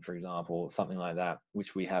hydrogen, for example, something like that,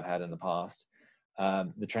 which we have had in the past.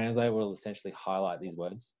 The translator will essentially highlight these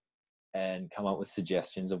words and come up with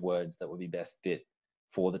suggestions of words that would be best fit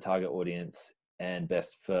for the target audience and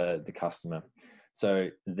best for the customer. So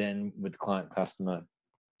then with the client customer,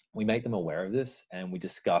 we make them aware of this, and we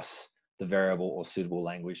discuss the variable or suitable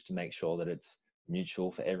language to make sure that it's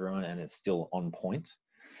mutual for everyone and it's still on point.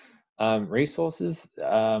 Resources,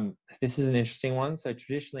 this is an interesting one. So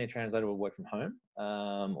traditionally a translator will work from home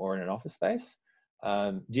or in an office space.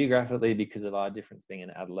 Geographically, because of our difference being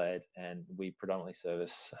in Adelaide and we predominantly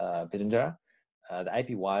service Pitjantjatjara, the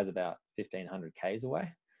APY is about 1,500 k's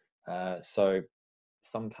away. So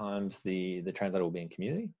sometimes the translator will be in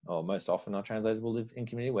community, or most often our translators will live in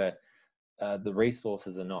community where the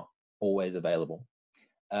resources are not always available.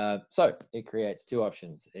 So it creates two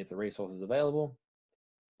options. If the resource is available,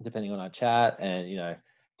 depending on our chat and, you know,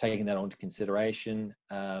 taking that into consideration,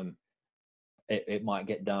 it might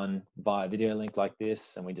get done via video link like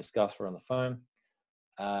this, and we discuss we're on the phone.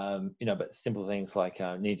 You know, but simple things like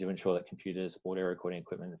need to ensure that computers, audio recording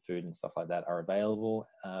equipment, food and stuff like that are available.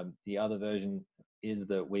 The other version is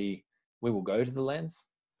that we will go to the lands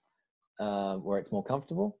where it's more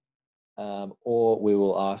comfortable, or we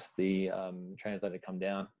will ask the translator to come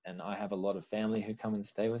down, and I have a lot of family who come and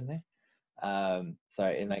stay with me. So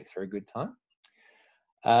it makes for a good time.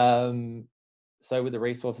 So with the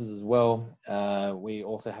resources as well, we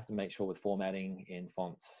also have to make sure with formatting in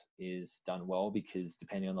fonts is done well, because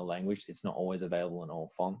depending on the language, it's not always available in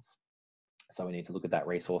all fonts. So we need to look at that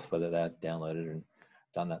resource, whether they're downloaded and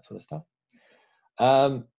done that sort of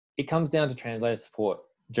stuff. It comes down to translator support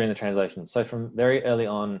during the translation. So from very early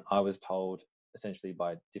on, I was told essentially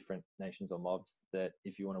by different nations or mobs that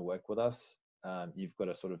if you want to work with us, you've got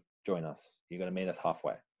to sort of join us. You've got to meet us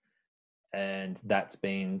halfway. And that's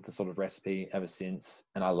been the sort of recipe ever since,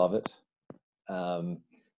 and I love it.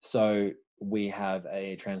 So we have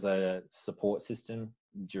a translator support system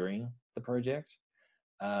during the project.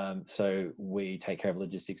 So we take care of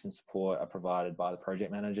logistics and support are provided by the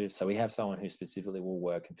project managers. So we have someone who specifically will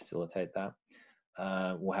work and facilitate that.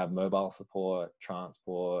 We'll have mobile support,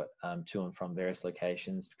 transport to and from various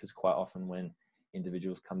locations, because quite often when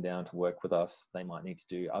individuals come down to work with us, they might need to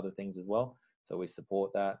do other things as well. So we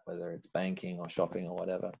support that, whether it's banking or shopping or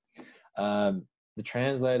whatever. The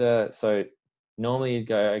translator, so normally you'd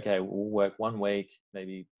go, okay, we'll work 1 week,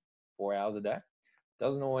 maybe 4 hours a day.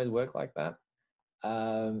 Doesn't always work like that.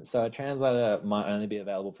 So a translator might only be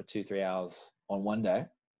available for 2-3 hours on one day,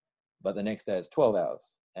 but the next day it's 12 hours.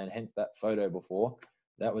 And hence that photo before,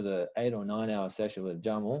 that was a 8 or 9 hour session with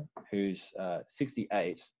Jamal, who's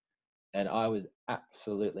 68. And I was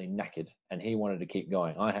absolutely knackered, and he wanted to keep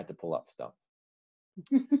going. I had to pull up stuff.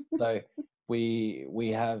 So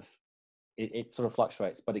we have, it sort of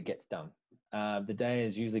fluctuates, but it gets done. The day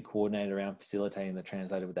is usually coordinated around facilitating the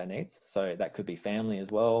translator with their needs. So that could be family as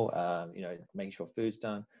well, you know, making sure food's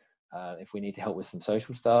done. If we need to help with some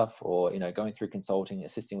social stuff, or, you know, going through consulting,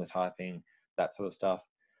 assisting with typing, that sort of stuff.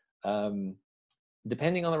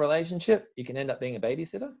 Depending on the relationship, you can end up being a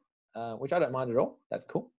babysitter, which I don't mind at all. That's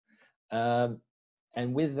cool.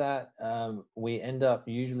 And with that, we end up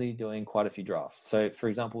usually doing quite a few drafts. So for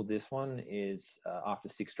example, this one is after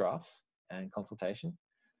 6 drafts and consultation.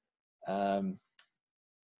 And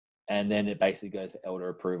then it basically goes for elder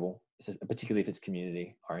approval, particularly if it's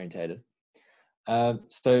community orientated.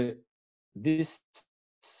 So this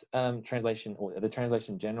translation, or the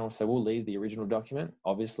translation in general, so we'll leave the original document,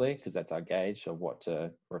 obviously, because that's our gauge of what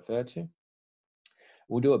to refer to.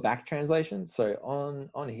 We'll do a back translation. So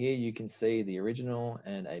on here, you can see the original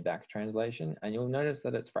and a back translation, and you'll notice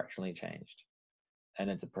that it's fractionally changed and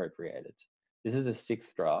it's appropriated. This is a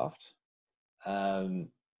 6th draft.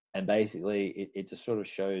 And basically it just sort of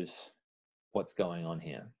shows what's going on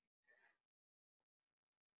here.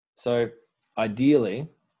 So ideally,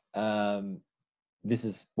 this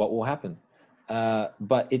is what will happen.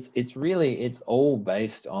 But it's all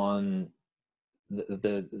based on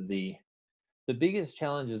the biggest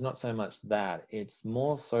challenge is not so much that, it's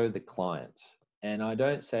more so the client. And I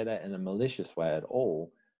don't say that in a malicious way at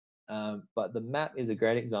all. But the map is a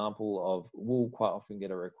great example of, we'll quite often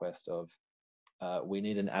get a request of, we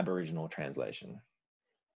need an Aboriginal translation.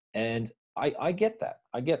 And I get that.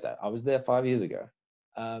 I was there 5 years ago.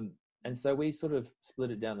 And so we sort of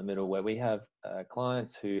split it down the middle, where we have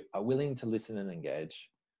clients who are willing to listen and engage,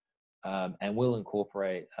 and will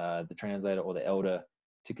incorporate the translator or the elder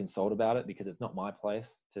to consult about it, because it's not my place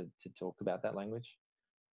to talk about that language.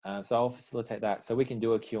 So I'll facilitate that, so we can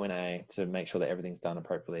do a Q&A to make sure that everything's done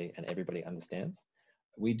appropriately and everybody understands.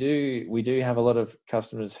 We do have a lot of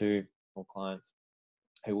customers or clients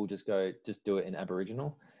who will just do it in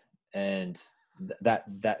Aboriginal, and that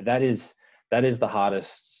is the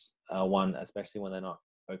hardest one, especially when they're not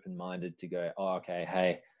open-minded to go, oh, okay,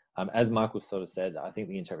 hey, as Michael sort of said, I think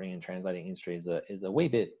the interpreting and translating industry is a wee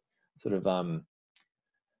bit sort of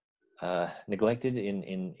neglected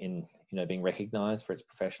in being recognized for its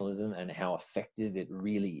professionalism and how effective it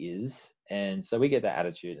really is. And so we get that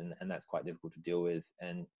attitude, and that's quite difficult to deal with.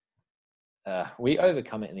 And we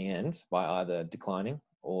overcome it in the end by either declining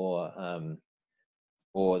or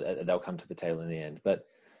they'll come to the table in the end. But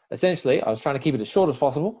essentially, I was trying to keep it as short as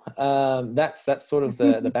possible. That's sort of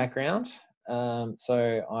the background.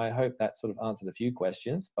 So I hope that sort of answered a few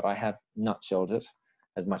questions, but I have nutshelled it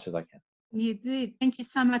as much as I can. You did. Thank you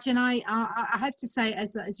so much. And I have to say,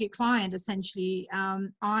 as your client, essentially,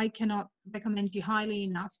 I cannot recommend you highly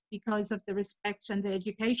enough because of the respect and the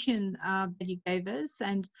education that you gave us.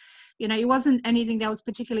 And, you know, it wasn't anything that was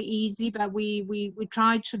particularly easy, but we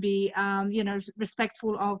tried to be, you know,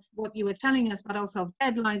 respectful of what you were telling us, but also of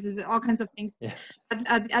deadlines, all kinds of things. Yeah.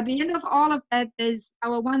 At the end of all of that, there's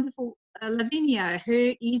our wonderful Lavinia,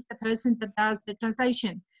 who is the person that does the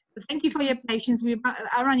translation. So thank you for your patience. We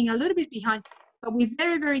are running a little bit behind, but we're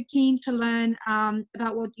very, very keen to learn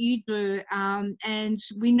about what you do. And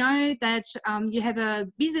we know that you have a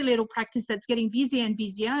busy little practice that's getting busier and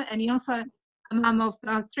busier. And you're also a mum of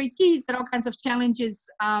 3 kids and all kinds of challenges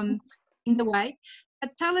in the way.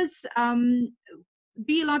 But tell us,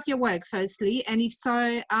 do you love your work, firstly? And if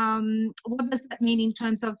so, what does that mean in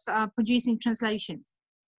terms of producing translations?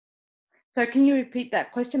 So can you repeat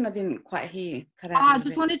that question? I didn't quite hear you. I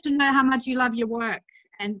just wanted to know how much you love your work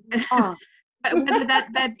and whether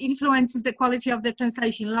that influences the quality of the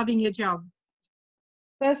translation, loving your job.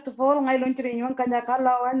 First of all, ngai lunchri nyong kanya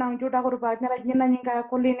kala nang juta ko rupa nyala nyina nyinga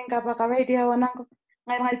kulini ka pa radio nang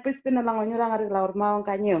ngai pispin lang nyura ngari laur maung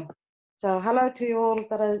kanyo. So hello to you all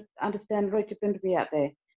that understand Luritja Pintupi out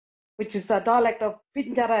there, which is a dialect of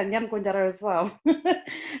Pinjara and Yankunjara as well.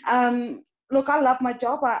 Look, I love my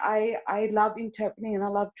job. I love interpreting and I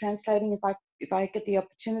love translating if I get the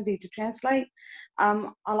opportunity to translate.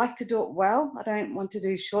 I like to do it well. I don't want to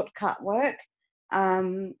do shortcut work,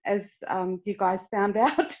 as you guys found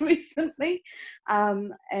out recently.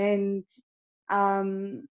 And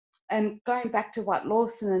going back to what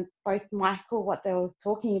Lawson and both Michael, what they were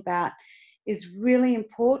talking about, is really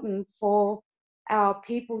important for our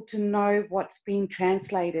people to know what's being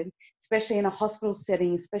translated, especially in a hospital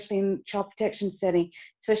setting, especially in child protection setting,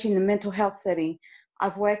 especially in the mental health setting.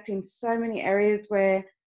 I've worked in so many areas where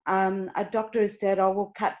a doctor has said, oh,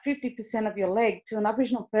 we'll cut 50% of your leg. To an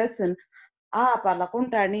Aboriginal person,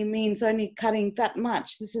 Palakuntani means only cutting that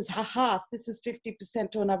much. This is half, this is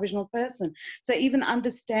 50% to an Aboriginal person. So even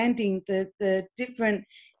understanding the different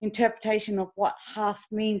interpretation of what half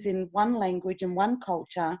means in one language and one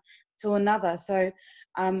culture to another. So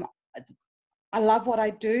I love what I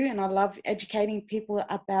do, and I love educating people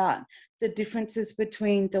about the differences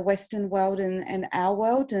between the Western world and our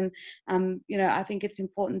world. And, you know, I think it's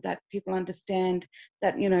important that people understand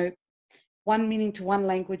that, you know, one meaning to one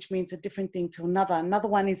language means a different thing to another. Another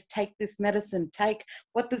one is take this medicine. Take,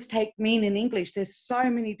 what does take mean in English? There's so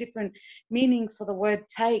many different meanings for the word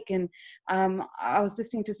take. And I was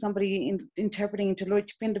listening to somebody interpreting into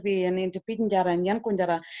Luritja Pintupi and into Pinjara and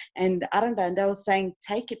Yankunjara and Aranda, and they were saying,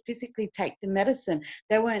 take it physically, take the medicine.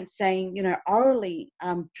 They weren't saying, you know, orally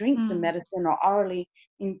drink the medicine or orally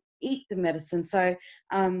eat the medicine. So,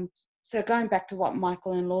 so going back to what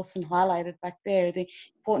Michael and Lawson highlighted back there, the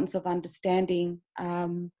importance of understanding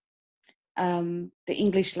the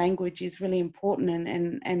English language is really important,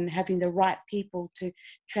 and having the right people to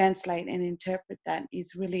translate and interpret that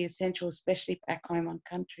is really essential, especially back home on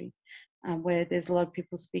country, where there's a lot of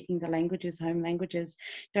people speaking the languages, home languages.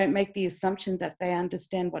 Don't make the assumption that they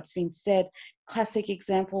understand what's being said. Classic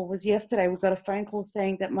example was yesterday, we got a phone call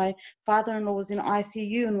saying that my father-in-law was in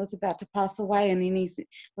ICU and was about to pass away, and in his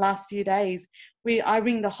last few days, I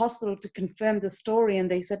ring the hospital to confirm the story, and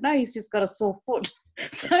they said, no, he's just got a sore foot.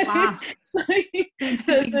 So, wow.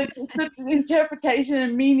 the interpretation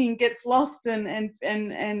and meaning gets lost, and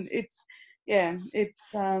it's, yeah, it's...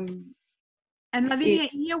 And Lavinia,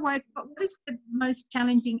 in your work, what is the most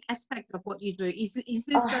challenging aspect of what you do? Is this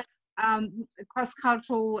the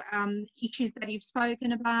cross-cultural issues that you've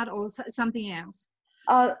spoken about, or something else?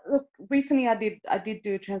 Look, recently I did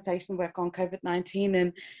do translation work on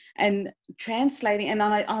COVID-19 and translating, and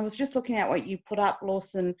I was just looking at what you put up,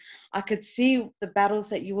 Lawson. I could see the battles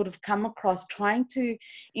that you would have come across trying to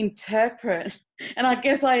interpret, and I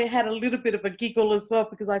guess I had a little bit of a giggle as well,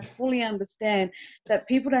 because I fully understand that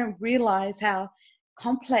people don't realize how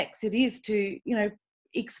complex it is to, you know,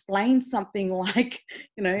 explain something like,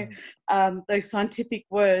 you know, those scientific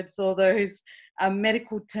words or those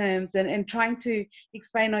medical terms, and trying to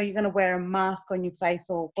explain, oh, you're going to wear a mask on your face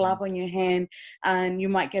or glove on your hand and you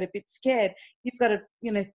might get a bit scared. You've got to,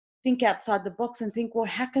 you know, think outside the box and think, well,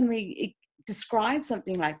 how can we describe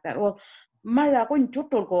something like that? Well,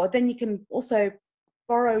 then you can also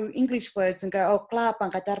borrow English words and go, oh,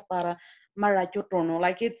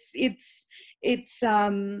 like it's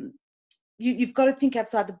you've got to think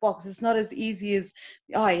outside the box. It's not as easy as,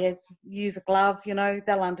 oh yeah, use a glove, you know,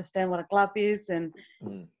 they'll understand what a glove is, and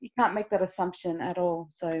you can't make that assumption at all.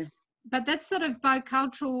 So, but that sort of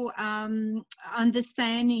bicultural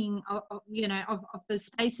understanding of, you know, of the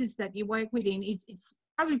spaces that you work within, it's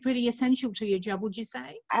probably pretty essential to your job, would you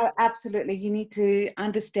say? Absolutely. You need to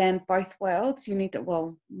understand both worlds. You need to,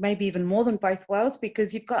 well, maybe even more than both worlds,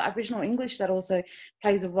 because you've got Aboriginal English that also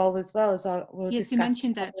plays a role as well, as I will Yes, discuss. you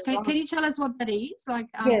mentioned that. Can you tell us what that is? Like,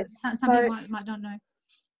 Yes. some people might not know.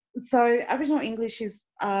 So Aboriginal English is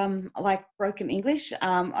like broken English,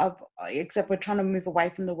 except we're trying to move away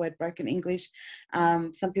from the word broken English.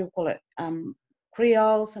 Some people call it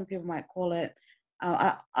Creole, some people might call it,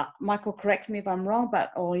 Michael, correct me if I'm wrong,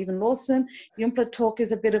 or even Lawson, Yumpla talk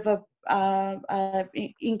is a bit of a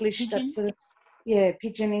English, Pidgin? that sort of, yeah,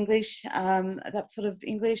 pidgin English, that sort of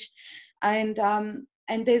English.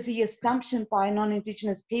 And there's the assumption by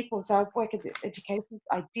non-Indigenous people. So I did work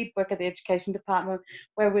at the education department,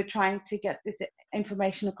 where we're trying to get this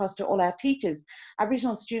information across to all our teachers.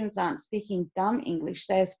 Aboriginal students aren't speaking dumb English;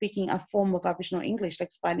 they are speaking a form of Aboriginal English,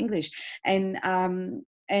 lexified English.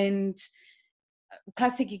 And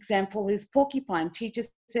classic example is porcupine. Teacher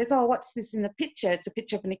says, "Oh, what's this in the picture?" It's a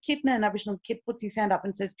picture of an echidna. An Aboriginal kid puts his hand up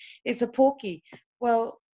and says, "It's a porky."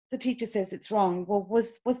 Well, the teacher says it's wrong. Well,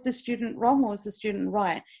 was the student wrong, or was the student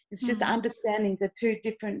right? It's just understanding the two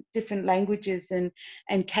different languages,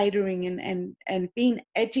 and catering and being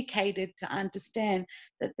educated to understand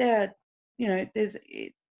that there are, there's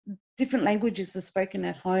different languages are spoken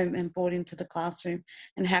at home and brought into the classroom,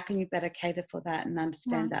 and how can you better cater for that and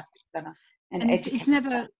understand that better and educate.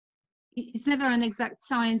 It's never an exact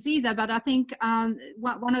science either, but I think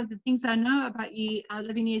one of the things I know about you,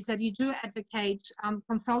 Lavinia, is that you do advocate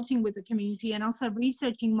consulting with the community and also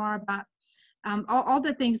researching more about all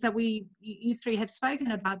the things that you three have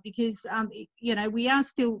spoken about, because we are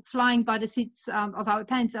still flying by the seats of our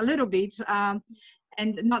pants a little bit,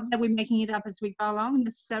 and not that we're making it up as we go along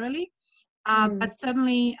necessarily. But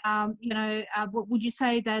certainly, what would you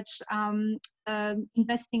say that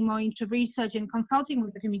investing more into research and consulting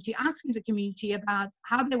with the community, asking the community about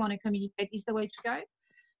how they want to communicate, is the way to go?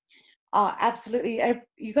 Oh, absolutely.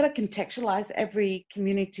 You've got to contextualize every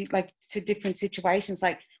community, like, to different situations.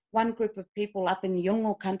 Like, one group of people up in the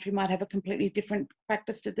Yolngu country might have a completely different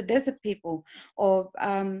practice to the desert people, or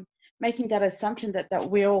making that assumption that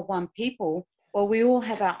we're all one people. Well, we all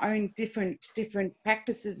have our own different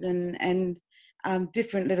practices and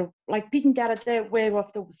different little, like picking out of there, we're of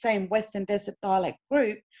the same Western Desert dialect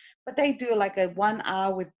group, but they do like a 1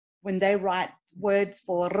 R with when they write words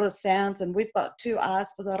for R sounds, and we've got 2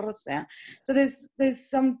 R's for the R sound. So there's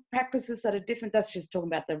some practices that are different. That's just talking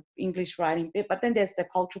about the English writing bit, but then there's the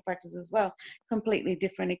cultural practices as well, completely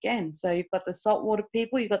different again. So you've got the saltwater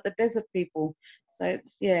people, you've got the desert people. So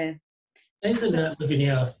it's, yeah. Thanks in that,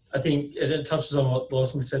 Lavinia. I think it touches on what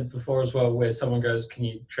Lawson said before as well, where someone goes, "Can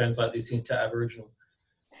you translate this into Aboriginal?"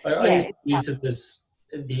 I used to use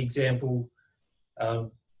the example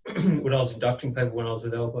when I was inducting people when I was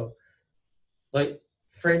with ALPA. Like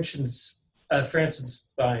France and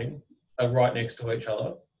Spain are right next to each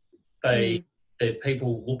other. Their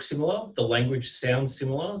people look similar, the language sounds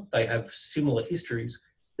similar, they have similar histories,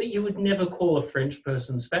 but you would never call a French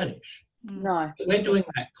person Spanish. No. We're doing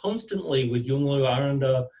that constantly with Yolngu,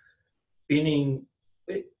 Aranda, Binning,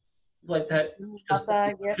 like that. Just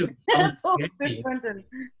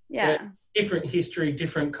different history,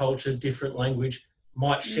 different culture, different language,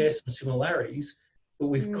 might share some similarities, but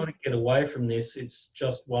we've got to get away from this. It's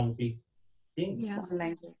just one big thing. Yeah. One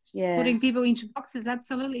language. Yeah. Putting people into boxes,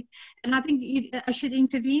 absolutely. And I think I should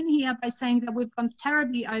intervene here by saying that we've gone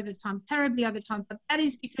terribly over time, but that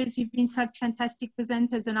is because you've been such fantastic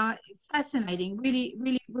presenters, and it's fascinating, really,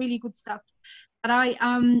 really, really good stuff. But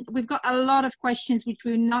we've got a lot of questions which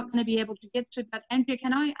we're not going to be able to get to, but Andrea,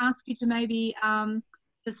 can I ask you to maybe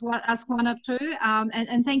just ask one or two?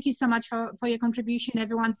 And thank you so much for your contribution,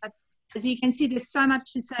 everyone. But as you can see, there's so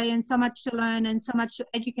much to say and so much to learn and so much to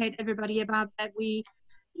educate everybody about that we've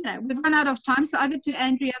run out of time. So over to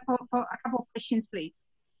Andrea for a couple of questions, please.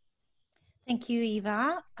 Thank you,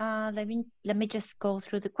 Eva. Let me just go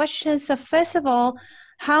through the questions. So first of all,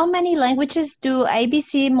 how many languages do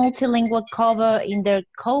ABC Multilingua cover in their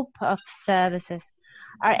scope of services?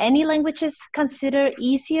 Are any languages considered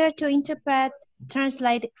easier to interpret,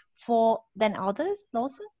 translate for than others,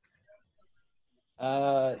 Lawson?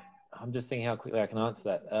 I'm just thinking how quickly I can answer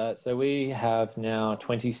that. So we have now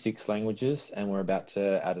 26 languages, and we're about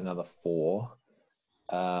to add another 4.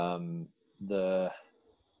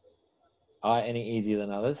 Are any easier than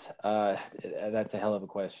others? That's a hell of a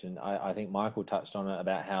question. I think Michael touched on it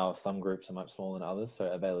about how some groups are much smaller than others, so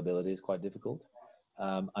availability is quite difficult.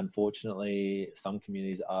 Unfortunately, some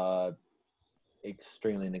communities are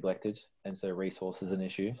extremely neglected, and so resource is an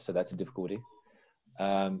issue, so that's a difficulty.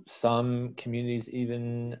 Some communities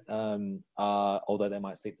even are, although they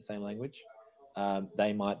might speak the same language,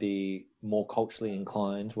 they might be more culturally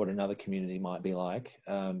inclined, what another community might be like.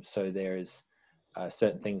 So there's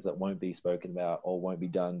certain things that won't be spoken about or won't be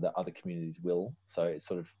done that other communities will. So it's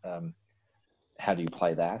sort of, how do you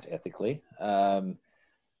play that ethically?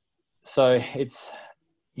 So it's,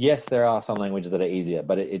 yes, there are some languages that are easier,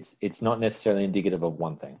 but it's not necessarily indicative of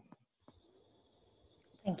one thing.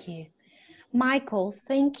 Thank you. Michael,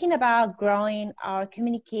 thinking about growing our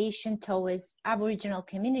communication towards Aboriginal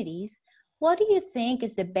communities, what do you think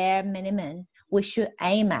is the bare minimum we should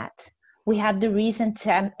aim at? We had the recent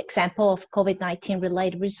example of COVID-19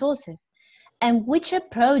 related resources. And which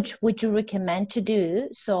approach would you recommend to do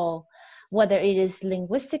so, whether it is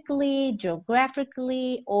linguistically,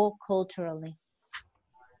 geographically, or culturally?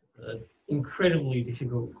 Incredibly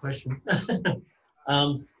difficult question.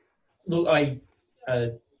 Look,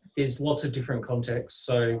 there's lots of different contexts.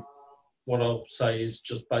 So what I'll say is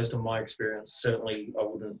just based on my experience, certainly I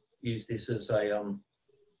wouldn't use this as a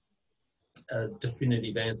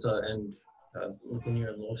definitive answer. And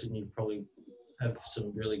Lavinia and Lawson, you probably have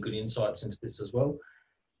some really good insights into this as well.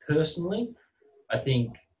 Personally, I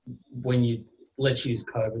think let's use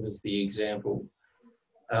COVID as the example.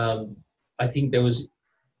 I think there was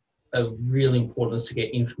a real importance to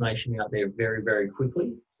get information out there very, very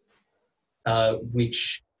quickly,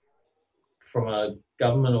 which from a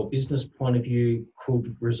government or business point of view could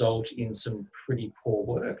result in some pretty poor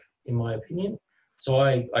work, in my opinion. So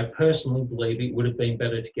I personally believe it would have been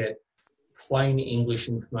better to get plain English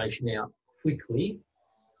information out quickly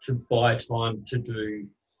to buy time to do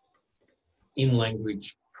in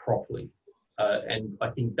language properly. And I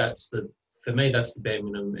think for me, that's the bare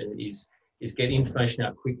minimum, and is get information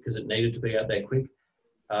out quick because it needed to be out there quick.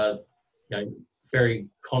 Very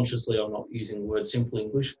consciously, I'm not using the word simple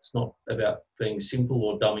English. It's not about being simple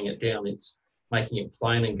or dumbing it down. It's making it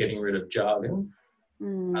plain and getting rid of jargon.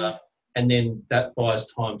 And then that buys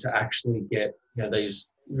time to actually get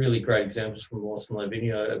these really great examples from Lawson and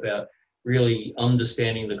Lavinia about really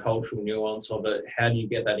understanding the cultural nuance of it. How do you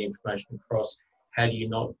get that information across? How do you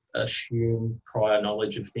not assume prior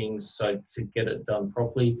knowledge of things so to get it done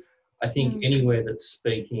properly? I think anywhere that's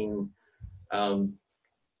speaking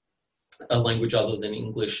a language other than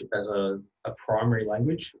English as a primary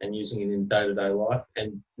language and using it in day-to-day life,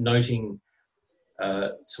 and noting,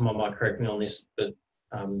 someone might correct me on this, but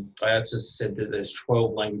I actually said that there's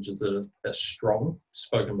 12 languages that are strong,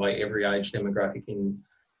 spoken by every age demographic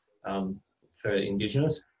for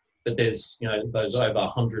Indigenous, but there's those over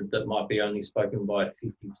 100 that might be only spoken by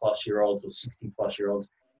 50-plus-year-olds or 60-plus-year-olds.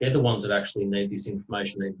 They're the ones that actually need this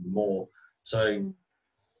information even more. So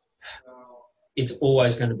it's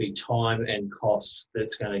always going to be time and cost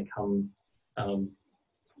that's going to come,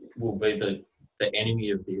 will be the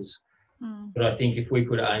enemy of this. But I think if we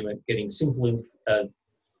could aim at getting simple,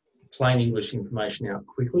 plain English information out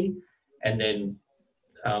quickly, and then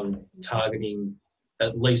targeting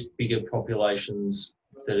at least bigger populations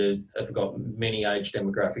that have got many age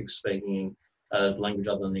demographics speaking language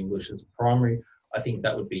other than English as a primary, I think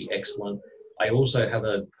that would be excellent. I also have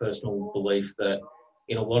a personal belief that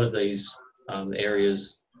in a lot of these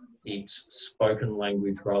areas, it's spoken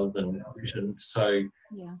language rather than written. So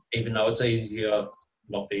even though it's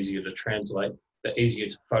not easier to translate, but easier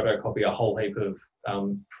to photocopy a whole heap of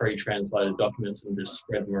pre-translated documents and just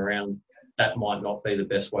spread them around, that might not be the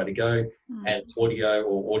best way to go. And audio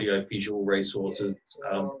or audio-visual resources,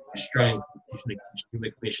 Australian Competition and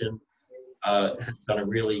Consumer Commission has done a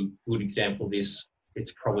really good example of this.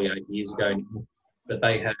 It's probably 8 years ago now, but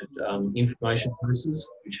they had information posters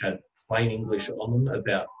which had plain English on them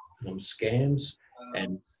about scams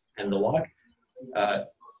and the like.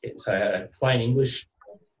 So it had plain English.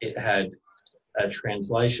 It had a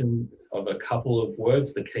translation of a couple of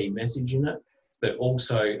words, the key message in it, but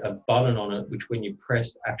also a button on it, which when you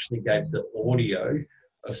pressed actually gave the audio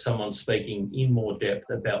of someone speaking in more depth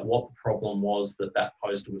about what the problem was that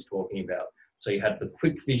poster was talking about. So you had the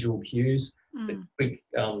quick visual cues, the quick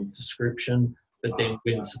description, but then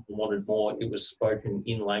when someone wanted more, it was spoken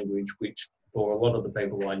in language, which for a lot of the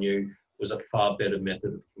people I knew was a far better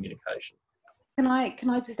method of communication. Can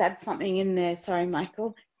I just add something in there? Sorry,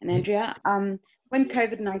 Michael and Andrea. When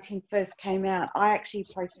COVID-19 first came out, I actually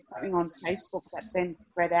posted something on Facebook that then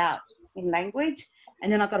spread out in language.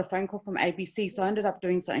 And then I got a phone call from ABC. So I ended up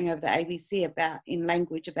doing something over the ABC in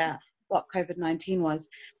language about what COVID-19 was.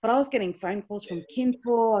 But I was getting phone calls from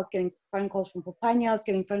Kintor, I was getting phone calls from Pupanya, I was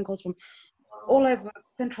getting phone calls from all over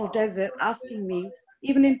Central Desert asking me,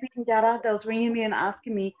 even in Pitjantjatjara, they was ringing me and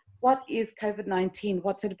asking me, what is COVID-19?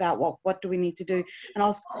 What's it about? What do we need to do? And I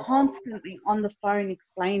was constantly on the phone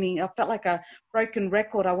explaining. I felt like a broken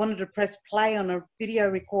record. I wanted to press play on a video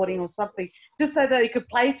recording or something, just so that it could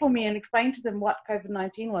play for me and explain to them what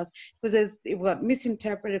COVID-19 was, because it got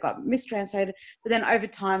misinterpreted, it got mistranslated. But then over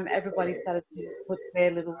time, everybody started to put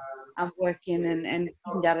their little work in, and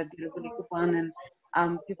Pinjara did a really good one,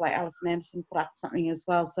 and people like Alison Anderson put up something as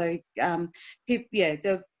well. So the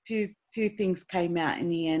few things came out in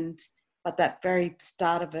the end, but that very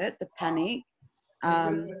start of it, the panic,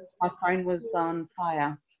 my phone was on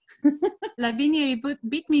fire. Lavinia, you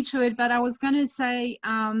beat me to it, but I was going to say,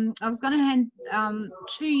 I was going to hand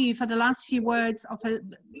to you for the last few words of a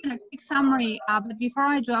quick summary. But before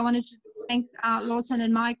I do, I wanted to thank Lawson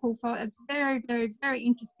and Michael for a very, very, very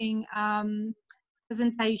interesting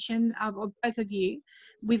presentation of both of you.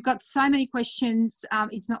 We've got so many questions,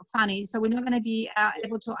 it's not funny, so we're not going to be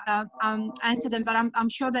able to answer them, but I'm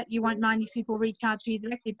sure that you won't mind if people reach out to you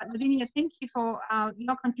directly. But Lavinia, thank you for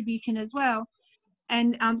your contribution as well.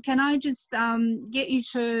 And can I just get you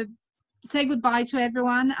to say goodbye to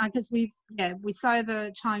everyone, because we're so over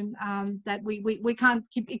time that we can't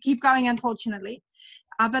keep going, unfortunately.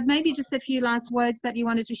 But maybe just a few last words that you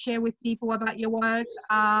wanted to share with people about your work,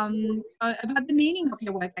 about the meaning of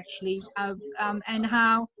your work, actually, and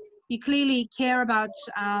how you clearly care about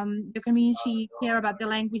your community, care about the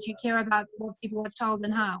language, you care about what people are told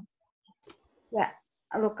and how. Yeah,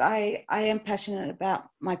 look, I am passionate about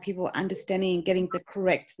my people understanding and getting the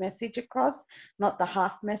correct message across, not the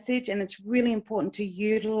half message. And it's really important to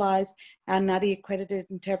utilize our NAATI accredited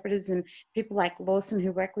interpreters and people like Lawson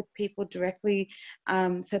who work with people directly,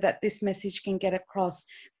 so that this message can get across.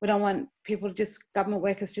 We don't want people, government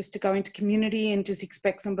workers, just to go into community and just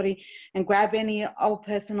expect somebody and grab any old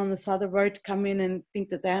person on the side of the road to come in and think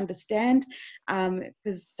that they understand,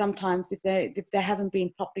 because sometimes if they haven't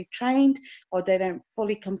been properly trained or they don't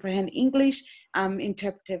fully comprehend English,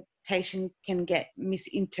 interpretation can get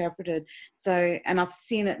misinterpreted. So, and I've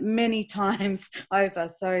seen it many times over.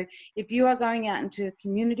 So if you are going out into the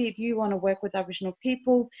community, if you want to work with Aboriginal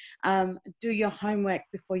people, do your homework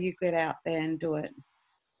before you get out there and do it.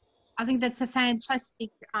 I think that's a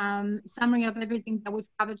fantastic summary of everything that we've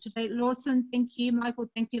covered today. Lawson, thank you. Michael,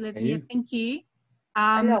 thank you. Lavinia, thank you.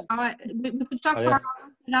 We could talk for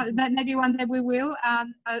maybe one day we will.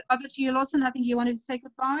 Over to you, Lawson. I think you wanted to say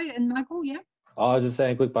goodbye, and Michael, yeah? I was just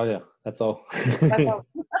saying quick bye, that's all.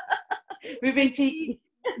 We've been cheeky.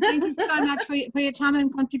 Thank you so much for your time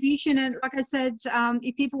and contribution. And like I said,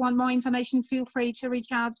 if people want more information, feel free to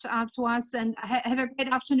reach out to us. And have a great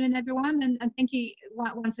afternoon, everyone. And thank you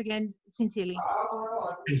once again, sincerely.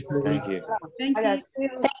 Thank you. Thank you.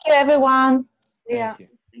 Thank you, everyone. Yeah. Thank you.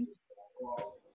 Thanks.